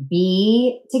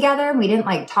be together. We didn't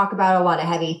like talk about a lot of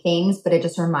heavy things, but it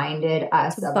just reminded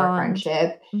us of our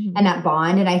friendship and that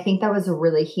bond. And I think that was a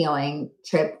really healing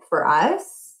trip for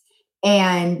us.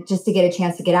 And just to get a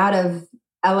chance to get out of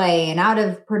LA and out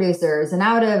of producers and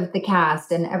out of the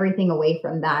cast and everything away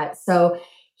from that. So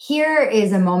here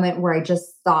is a moment where I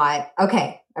just thought,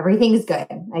 okay, everything's good.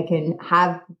 I can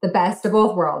have the best of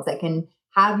both worlds. I can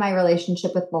have my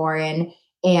relationship with Lauren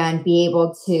and be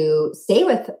able to stay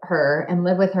with her and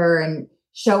live with her and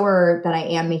show her that I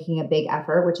am making a big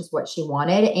effort, which is what she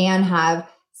wanted, and have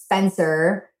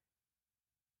Spencer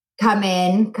come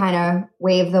in, kind of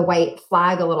wave the white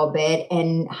flag a little bit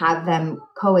and have them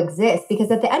coexist.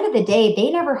 Because at the end of the day, they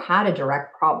never had a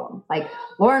direct problem. Like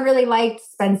Lauren really liked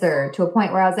Spencer to a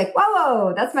point where I was like,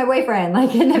 whoa, that's my boyfriend.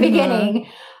 Like in the beginning.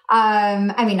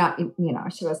 I mean, not,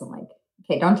 she wasn't like,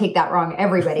 okay, don't take that wrong,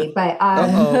 everybody. But,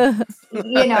 and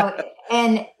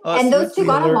those two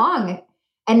got along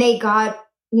and they got,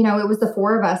 it was the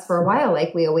four of us for a while,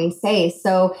 like we always say.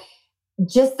 So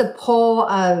just the pull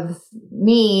of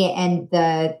me and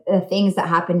the things that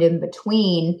happened in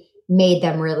between made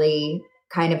them really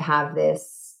kind of have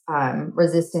this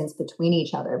resistance between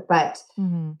each other. But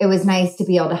it was nice to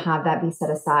be able to have that be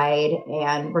set aside.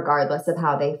 And regardless of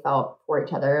how they felt for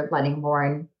each other, letting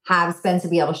Lauren have Spencer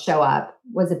be able to show up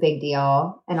was a big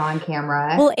deal and on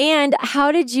camera. Well, and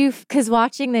how did you, because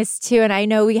watching this too, and I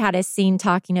know we had a scene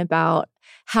talking about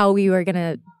how we were going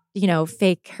to,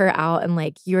 fake her out and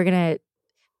like you were going to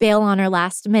bail on her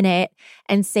last minute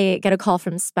and get a call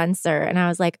from Spencer. And I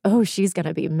was like, oh, she's going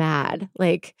to be mad.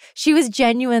 Like she was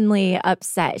genuinely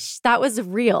upset. That was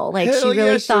real. Like she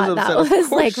really thought that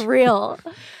was like real.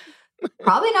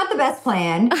 Probably not the best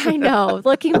plan. I know.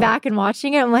 Looking back and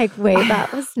watching it, I'm like, wait,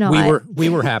 that was not. We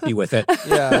were happy with it.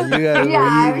 Yeah, you guys were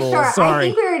I'm evil. sure. Sorry. I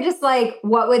think we were just like,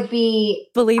 what would be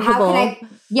believable?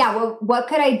 What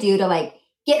could I do to like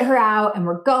get her out and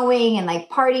we're going and like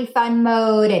party fun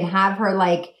mode and have her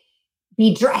like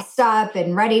be dressed up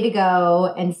and ready to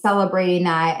go and celebrating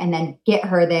that and then get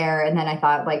her there. And then I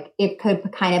thought like it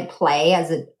could kind of play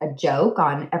as a joke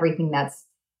on everything that's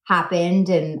happened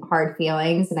and hard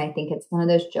feelings. And I think it's one of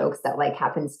those jokes that like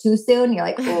happens too soon. You're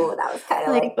like, oh, that was kind of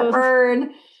like the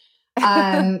burn.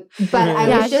 But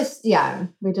I was just,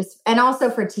 and also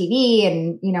for TV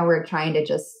and, we're trying to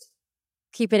just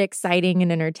keep it exciting and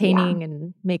entertaining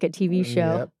and make a TV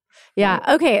show. Yeah.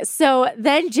 Okay. So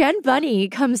then Jen Bunny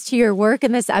comes to your work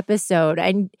in this episode.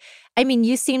 And I mean,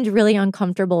 you seemed really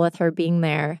uncomfortable with her being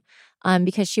there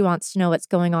because she wants to know what's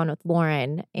going on with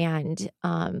Lauren. And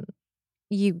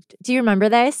do you remember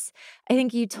this? I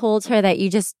think you told her that you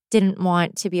just didn't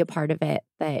want to be a part of it,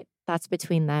 that that's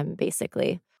between them,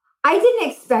 basically. I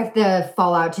didn't expect the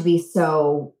fallout to be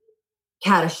so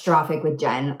catastrophic with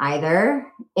Jen either.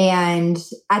 And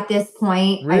at this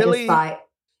point, I just thought,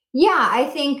 I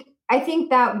think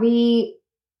that we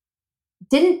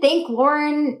didn't think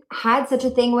Lauren had such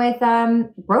a thing with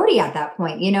Brody at that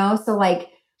point, So like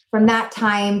from that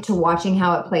time to watching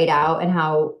how it played out and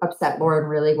how upset Lauren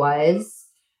really was,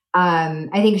 I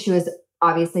think she was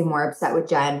obviously more upset with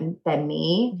Jen than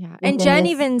me. Yeah. And Jen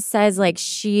even says like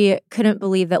she couldn't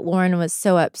believe that Lauren was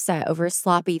so upset over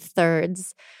sloppy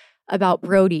thirds about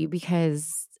Brody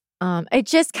because it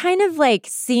just kind of like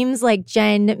seems like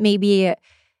Jen maybe,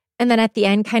 and then at the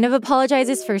end kind of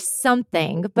apologizes for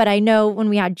something. But I know when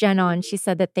we had Jen on, she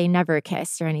said that they never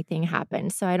kissed or anything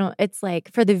happened. So it's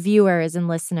like for the viewers and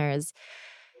listeners,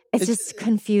 it's just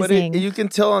confusing. But you can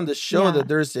tell on the show that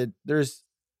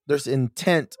there's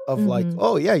intent of like,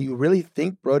 oh yeah, you really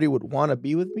think Brody would want to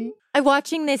be with me?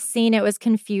 Watching this scene, it was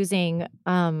confusing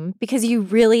because you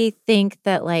really think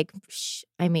that like,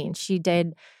 she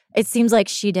did. It seems like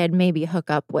she did maybe hook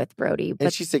up with Brody, but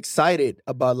and she's excited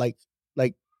about like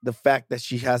the fact that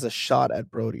she has a shot at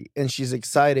Brody, and she's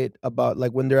excited about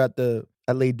like when they're at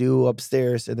Les Deux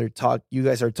upstairs and you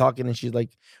guys are talking, and she's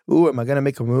like, "Ooh, am I gonna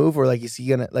make a move, or like is he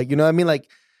gonna like what I mean?" Like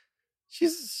she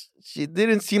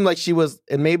didn't seem like she was,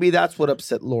 and maybe that's what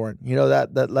upset Lauren.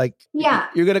 That like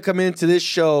you're gonna come into this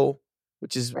show,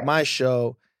 which is my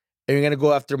show, and you're gonna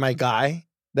go after my guy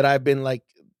that I've been like.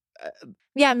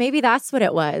 Yeah, maybe that's what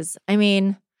it was. I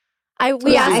mean,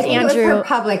 we asked Andrew. It was her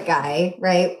public guy,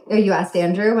 right? You asked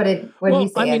Andrew. What did you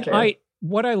say, Andrew?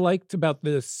 What I liked about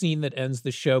the scene that ends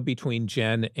the show between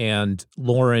Jen and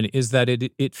Lauren is that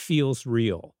it feels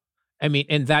real. I mean,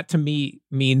 and that to me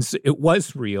means it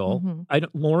was real.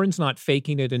 Lauren's not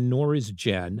faking it, and nor is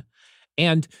Jen.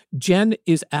 And Jen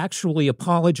is actually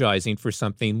apologizing for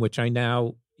something, which I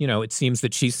now, it seems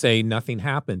that she's saying nothing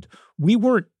happened. We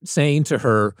weren't saying to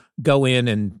her, go in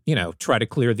and, try to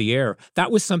clear the air.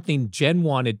 That was something Jen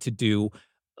wanted to do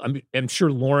I'm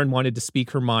sure Lauren wanted to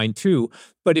speak her mind too.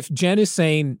 But if Jen is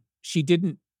saying she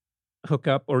didn't hook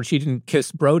up or she didn't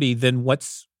kiss Brody, then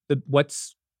what's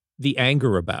the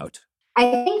anger about? I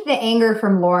think the anger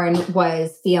from Lauren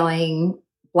was feeling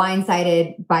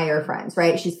blindsided by her friends,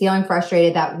 right? She's feeling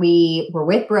frustrated that we were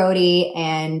with Brody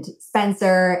and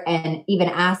Spencer and even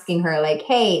asking her like,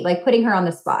 hey, like putting her on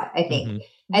the spot, I think.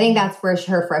 Mm-hmm. I think that's where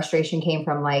her frustration came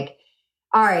from. Like,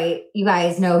 all right, you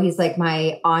guys know he's like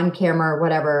my on-camera,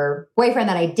 whatever, boyfriend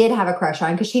that I did have a crush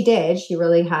on, because she did. She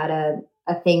really had a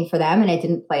thing for them and it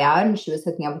didn't play out and she was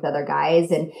hooking up with other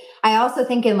guys. And I also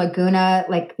think in Laguna,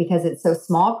 like because it's so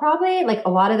small, probably like a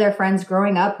lot of their friends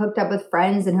growing up hooked up with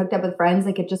friends.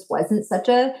 Like it just wasn't such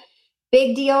a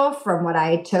big deal from what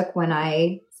I took when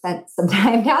I spent some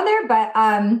time down there. But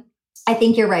I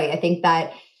think you're right. I think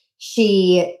that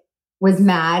she was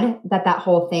mad that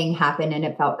whole thing happened and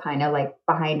it felt kind of like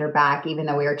behind her back, even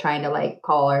though we were trying to like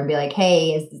call her and be like,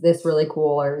 hey, is this really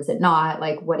cool or is it not?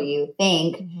 Like, what do you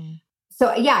think? Mm-hmm.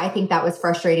 So yeah, I think that was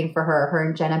frustrating for her. Her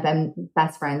and Jen have been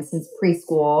best friends since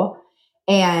preschool.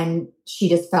 And she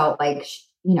just felt like,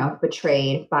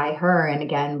 betrayed by her. And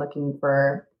again, looking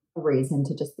for a reason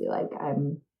to just be like,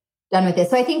 I'm done with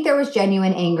this. So I think there was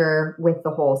genuine anger with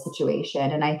the whole situation.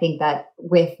 And I think that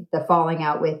with the falling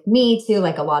out with me too,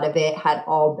 like a lot of it had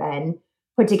all been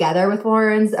put together with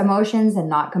Lauren's emotions and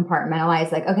not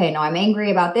compartmentalized. Like, okay, no, I'm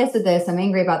angry about this with this. I'm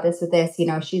angry about this with this.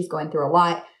 She's going through a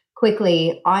lot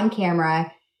quickly on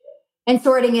camera and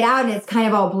sorting it out. And it's kind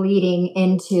of all bleeding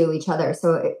into each other.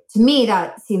 So to me,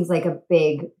 that seems like a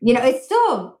big, it's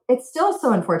still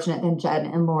so unfortunate that Jen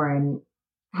and Lauren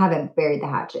haven't buried the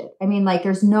hatchet. I mean, like,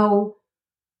 there's no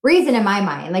reason in my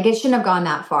mind, like it shouldn't have gone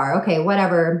that far. Okay,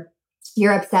 whatever.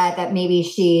 You're upset that maybe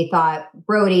she thought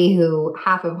Brody, who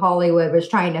half of Hollywood was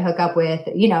trying to hook up with,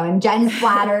 and Jen's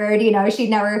flattered, she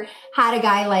never had a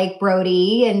guy like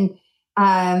Brody. And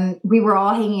we were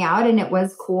all hanging out and it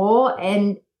was cool.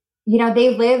 And, they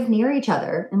live near each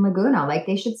other in Laguna. Like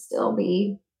they should still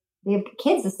they have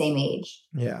kids the same age.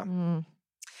 Yeah. Mm.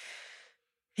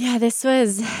 Yeah,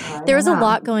 there was a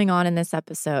lot going on in this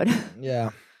episode.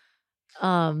 Yeah.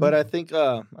 But I think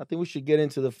we should get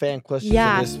into the fan questions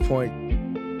at this point.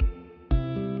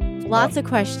 Lots of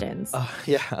questions.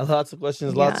 Lots of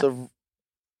questions. Yeah. Lots of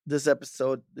this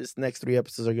next 3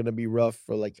 episodes are going to be rough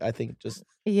for I think just.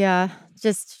 Yeah,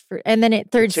 and then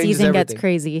third season everything. Gets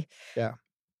crazy. Yeah.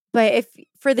 But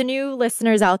for the new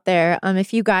listeners out there,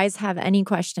 if you guys have any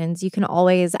questions, you can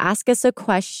always ask us a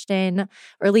question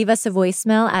or leave us a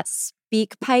voicemail at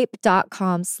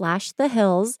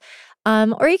speakpipe.com/thehills.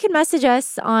 Or you can message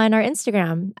us on our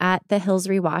Instagram at The Hills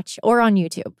Rewatch or on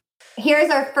YouTube. Here's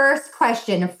our first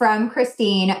question from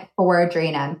Christine for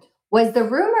Adrena. Was the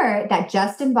rumor that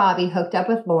Justin Bobby hooked up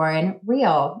with Lauren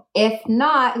real? If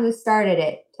not, who started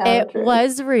it? It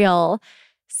was real.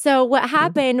 So what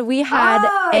happened, we had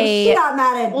she got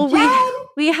mad at Jen.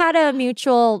 We had a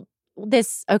mutual,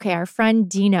 our friend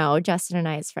Dino, Justin and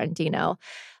I's friend Dino,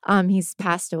 he's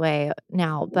passed away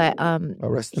now, but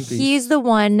rest in peace. He's the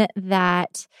one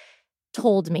that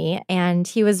told me, and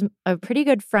he was a pretty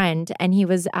good friend, and he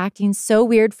was acting so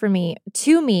weird to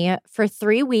me for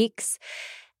 3 weeks.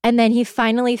 And then he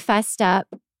finally fessed up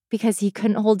because he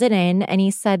couldn't hold it in. And he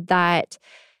said that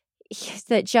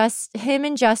just him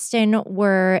and Justin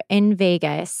were in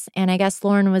Vegas. And I guess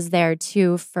Lauren was there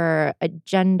too for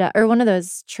Agenda or one of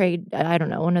those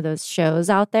one of those shows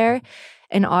out there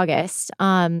in August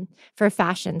for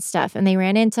fashion stuff. And they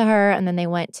ran into her and then they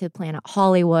went to Planet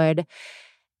Hollywood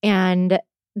and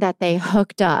that they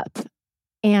hooked up.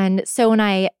 And so when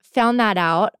I found that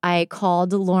out, I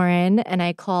called Lauren and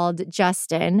I called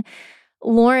Justin.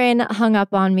 Lauren hung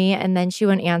up on me and then she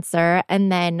wouldn't answer.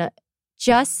 And then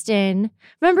Justin,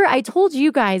 remember I told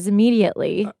you guys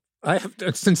immediately. I have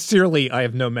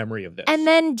no memory of this. And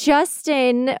then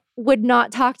Justin would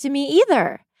not talk to me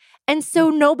either. And so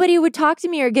nobody would talk to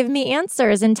me or give me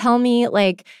answers and tell me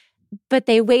but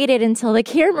they waited until the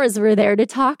cameras were there to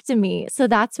talk to me. So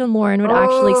that's when Lauren would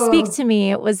actually speak to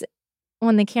me. It was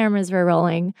when the cameras were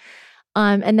rolling.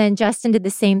 And then Justin did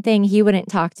the same thing. He wouldn't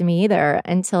talk to me either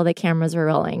until the cameras were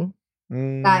rolling.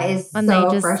 That is and they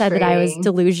just said that I was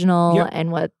delusional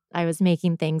and what I was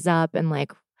making things up and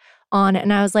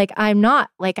and I was like, I'm not.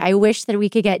 I wish that we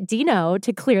could get Dino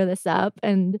to clear this up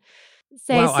and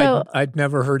say so. I'd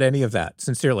never heard any of that.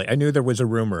 Sincerely, I knew there was a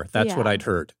rumor. That's what I'd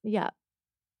heard. Yeah.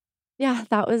 Yeah,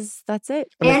 that's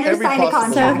it. Andrew signed a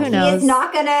contract. So who knows? He is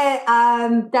not going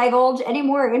to divulge any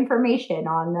more information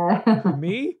on the.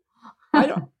 Me?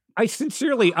 I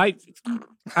sincerely, I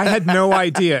had no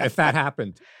idea if that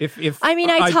happened.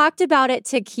 I talked about it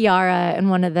to Kiara and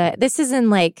this is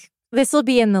in this will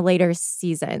be in the later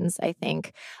seasons, I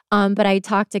think. But I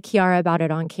talked to Kiara about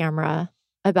it on camera,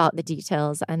 about the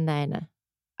details. And then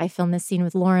I filmed this scene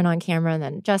with Lauren on camera and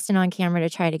then Justin on camera to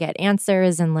try to get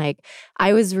answers. And like,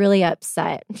 I was really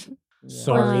upset.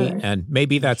 Sorry. And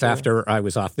maybe that's after I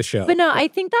was off the show. But no, I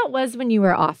think that was when you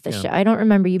were off the show. I don't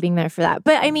remember you being there for that.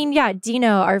 But I mean, yeah, Dino,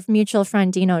 our mutual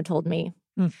friend Dino told me.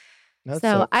 So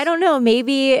sucks. I don't know.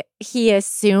 Maybe he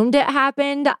assumed it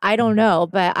happened. I don't know.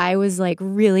 But I was like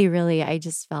really, I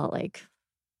just felt like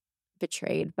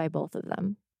betrayed by both of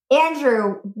them.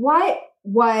 Andrew, what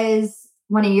was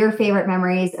one of your favorite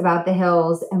memories about The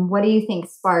Hills, and what do you think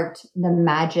sparked the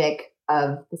magic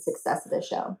of the success of the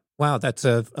show? Wow, that's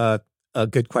a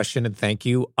good question, and thank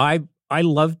you. I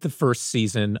loved the first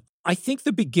season. I think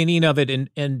the beginning of it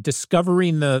and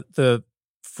discovering the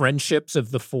friendships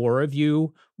of the four of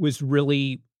you was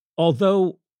really,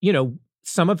 although, you know,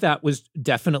 some of that was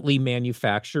definitely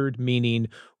manufactured, meaning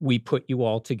we put you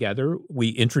all together. We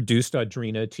introduced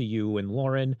Audrina to you and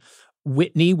Lauren.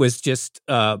 Whitney was just,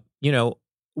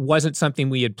 wasn't something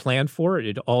we had planned for.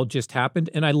 It all just happened.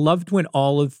 And I loved when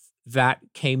all of that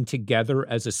came together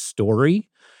as a story.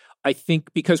 I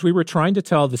think because we were trying to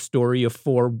tell the story of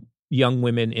four young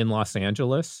women in Los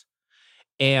Angeles.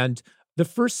 And the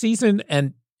first season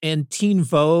and Teen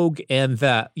Vogue and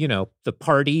the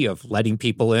party of letting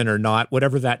people in or not,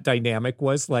 whatever that dynamic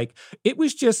was, like, it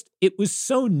was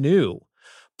so new.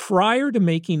 Prior to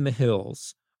making The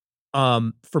Hills,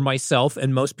 for myself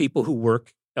and most people who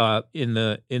work in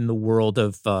the world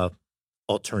of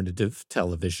alternative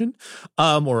television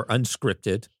or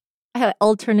unscripted.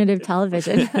 Alternative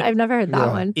television. I've never heard that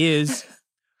one.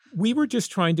 We were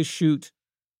just trying to shoot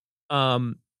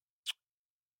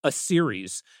a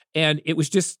series, and it was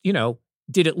just,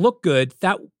 did it look good?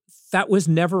 That was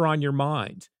never on your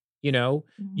mind.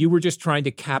 You were just trying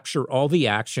to capture all the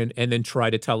action and then try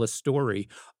to tell a story.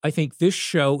 I think this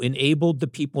show enabled the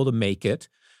people to make it.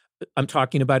 I'm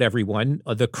talking about everyone,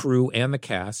 the crew and the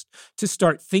cast, to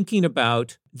start thinking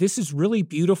about, this is really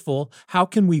beautiful. How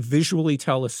can we visually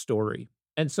tell a story?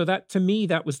 And so that, to me,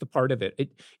 that was the part of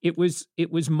it. It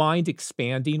was mind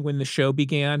expanding when the show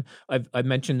began. I've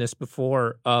mentioned this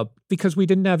before, because we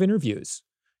didn't have interviews.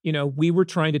 We were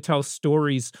trying to tell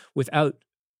stories without,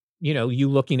 you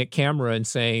looking at camera and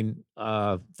saying,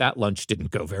 that lunch didn't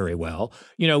go very well.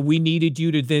 We needed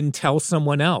you to then tell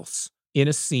someone else in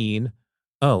a scene,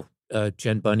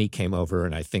 Jen Bunny came over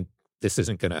and I think this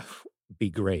isn't going to be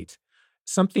great.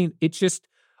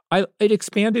 It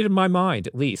expanded in my mind,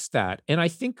 at least that. And I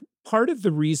think part of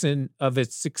the reason of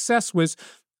its success was,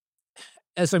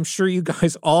 as I'm sure you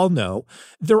guys all know,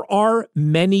 there are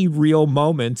many real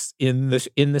moments in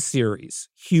the series,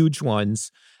 huge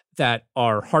ones that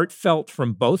are heartfelt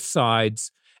from both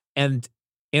sides. And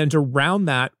around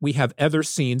that, we have other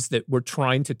scenes that we're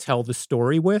trying to tell the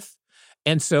story with.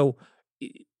 And so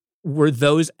were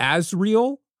those as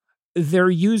real? They're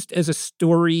used as a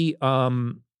story, a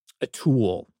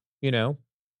tool,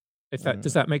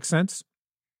 does that make sense?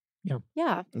 Yeah.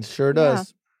 Yeah. It sure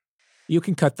does. You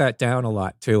can cut that down a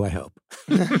lot too, I hope.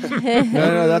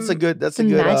 No, that's a good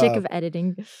magic of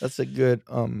editing. That's a good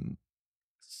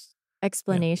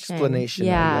explanation.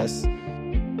 Yeah. I guess.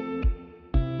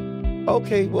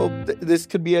 Okay, well, this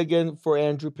could be again for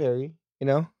Andrew Perry,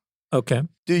 Okay.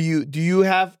 Do you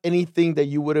have anything that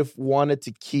you would have wanted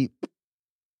to keep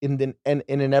in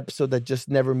an episode that just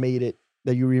never made it,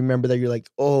 that you remember that you're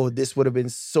like, oh, this would have been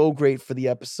so great for the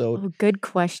episode? Oh, good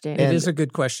question. It is a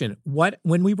good question.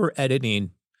 When we were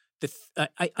editing,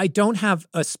 I don't have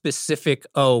a specific,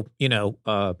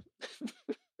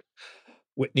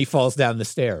 Whitney falls down the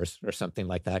stairs or something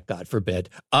like that, God forbid.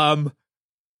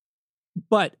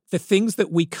 But the things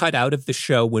that we cut out of the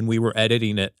show when we were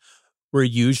editing it were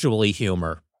usually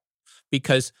humor.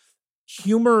 Because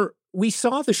humor, we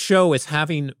saw the show as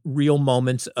having real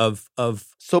moments of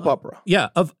soap opera. Yeah,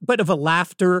 of a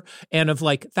laughter and of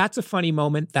like, that's a funny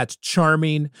moment, that's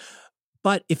charming.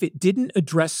 But if it didn't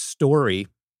address story,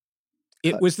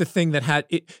 it was the thing that had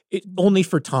it only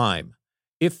for time.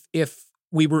 If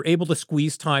we were able to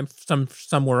squeeze time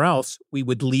somewhere else, we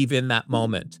would leave in that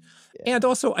moment. Yeah. And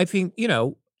also, I think,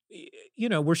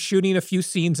 we're shooting a few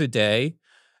scenes a day.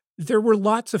 There were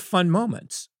lots of fun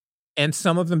moments. And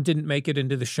some of them didn't make it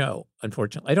into the show,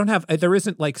 unfortunately. there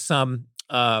isn't like some,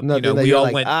 we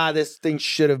all went, this thing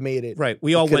should have made it. Right.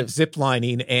 We all went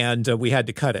ziplining and we had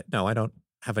to cut it. No, I don't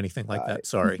have anything like that.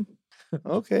 Sorry.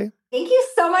 Okay. Thank you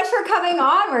so much for coming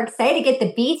on. We're excited to get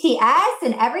the BTS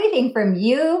and everything from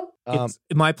you. It's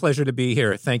my pleasure to be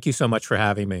here. Thank you so much for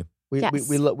having me. We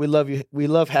love you. We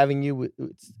love having you.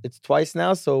 It's twice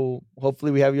now, so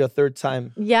hopefully we have you a third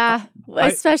time. Yeah,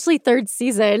 especially third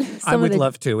season. I would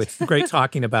love to. It's great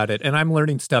talking about it, and I'm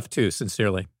learning stuff too.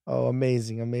 Sincerely. Oh,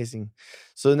 amazing.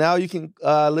 So now you can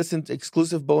listen to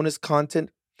exclusive bonus content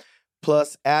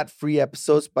plus ad-free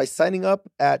episodes by signing up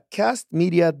at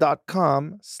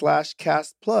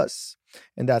castmedia.com/castplus,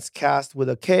 and that's cast with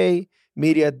a K.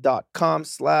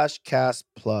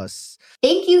 media.com/castplus.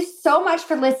 Thank you so much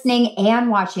for listening and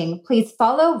watching. Please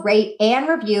follow, rate, and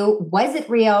review Was It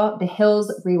Real? The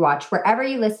Hills Rewatch, wherever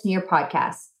you listen to your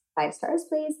podcasts. 5 stars,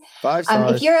 please. 5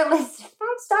 stars. If you're a listener,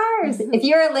 5 stars. If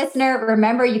you're a listener,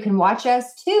 remember you can watch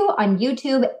us too on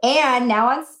YouTube and now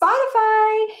on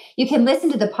Spotify. You can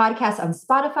listen to the podcast on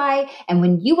Spotify, and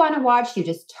when you want to watch, you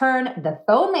just turn the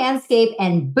phone landscape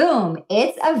and boom,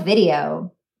 it's a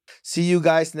video. See you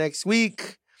guys next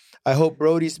week. I hope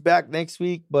Brody's back next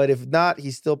week, but if not,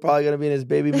 he's still probably going to be in his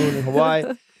baby moon in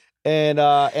Hawaii. And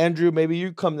Andrew, maybe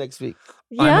you come next week.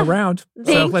 Yeah. I'm around.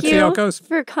 So let's see how it goes.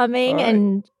 For coming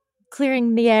and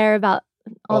clearing the air about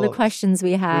all the questions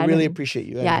we had. We really appreciate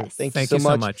you, Andrew. Yes. Thank you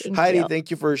so much. Heidi, thank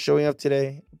you for showing up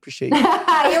today. Appreciate you.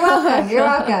 You're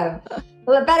welcome.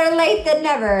 Well, better late than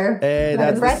never. Hey,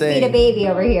 that's the saying. Breastfeed a baby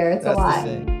over here. It's a lot.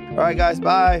 All right, guys.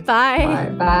 Bye.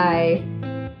 Bye.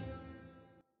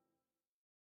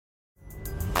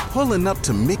 Pulling up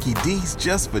to Mickey D's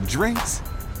just for drinks?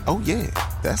 Oh yeah,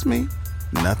 that's me.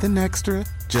 Nothing extra,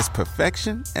 just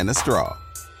perfection and a straw.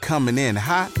 Coming in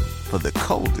hot for the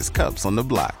coldest cups on the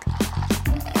block.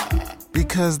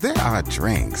 Because there are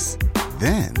drinks.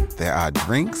 Then there are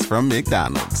drinks from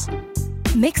McDonald's.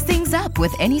 Mix things up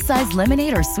with any size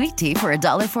lemonade or sweet tea for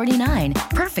 $1.49.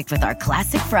 Perfect with our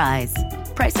classic fries.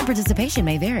 Price and participation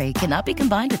may vary. Cannot be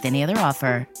combined with any other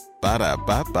offer.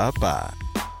 Ba-da-ba-ba-ba.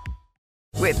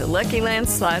 With the Lucky Land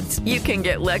Slots, you can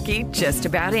get lucky just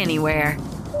about anywhere.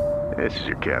 This is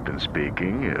your captain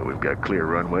speaking. We've got clear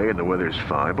runway and the weather's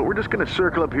fine, but we're just going to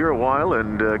circle up here a while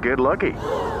and get lucky.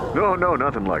 No,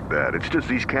 nothing like that. It's just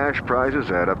these cash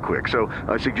prizes add up quick. So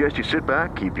I suggest you sit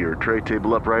back, keep your tray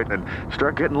table upright, and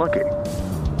start getting lucky.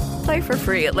 Play for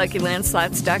free at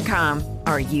LuckyLandSlots.com.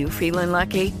 Are you feeling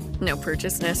lucky? No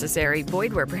purchase necessary.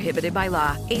 Void where prohibited by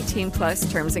law.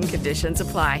 18+ terms and conditions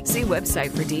apply. See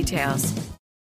website for details.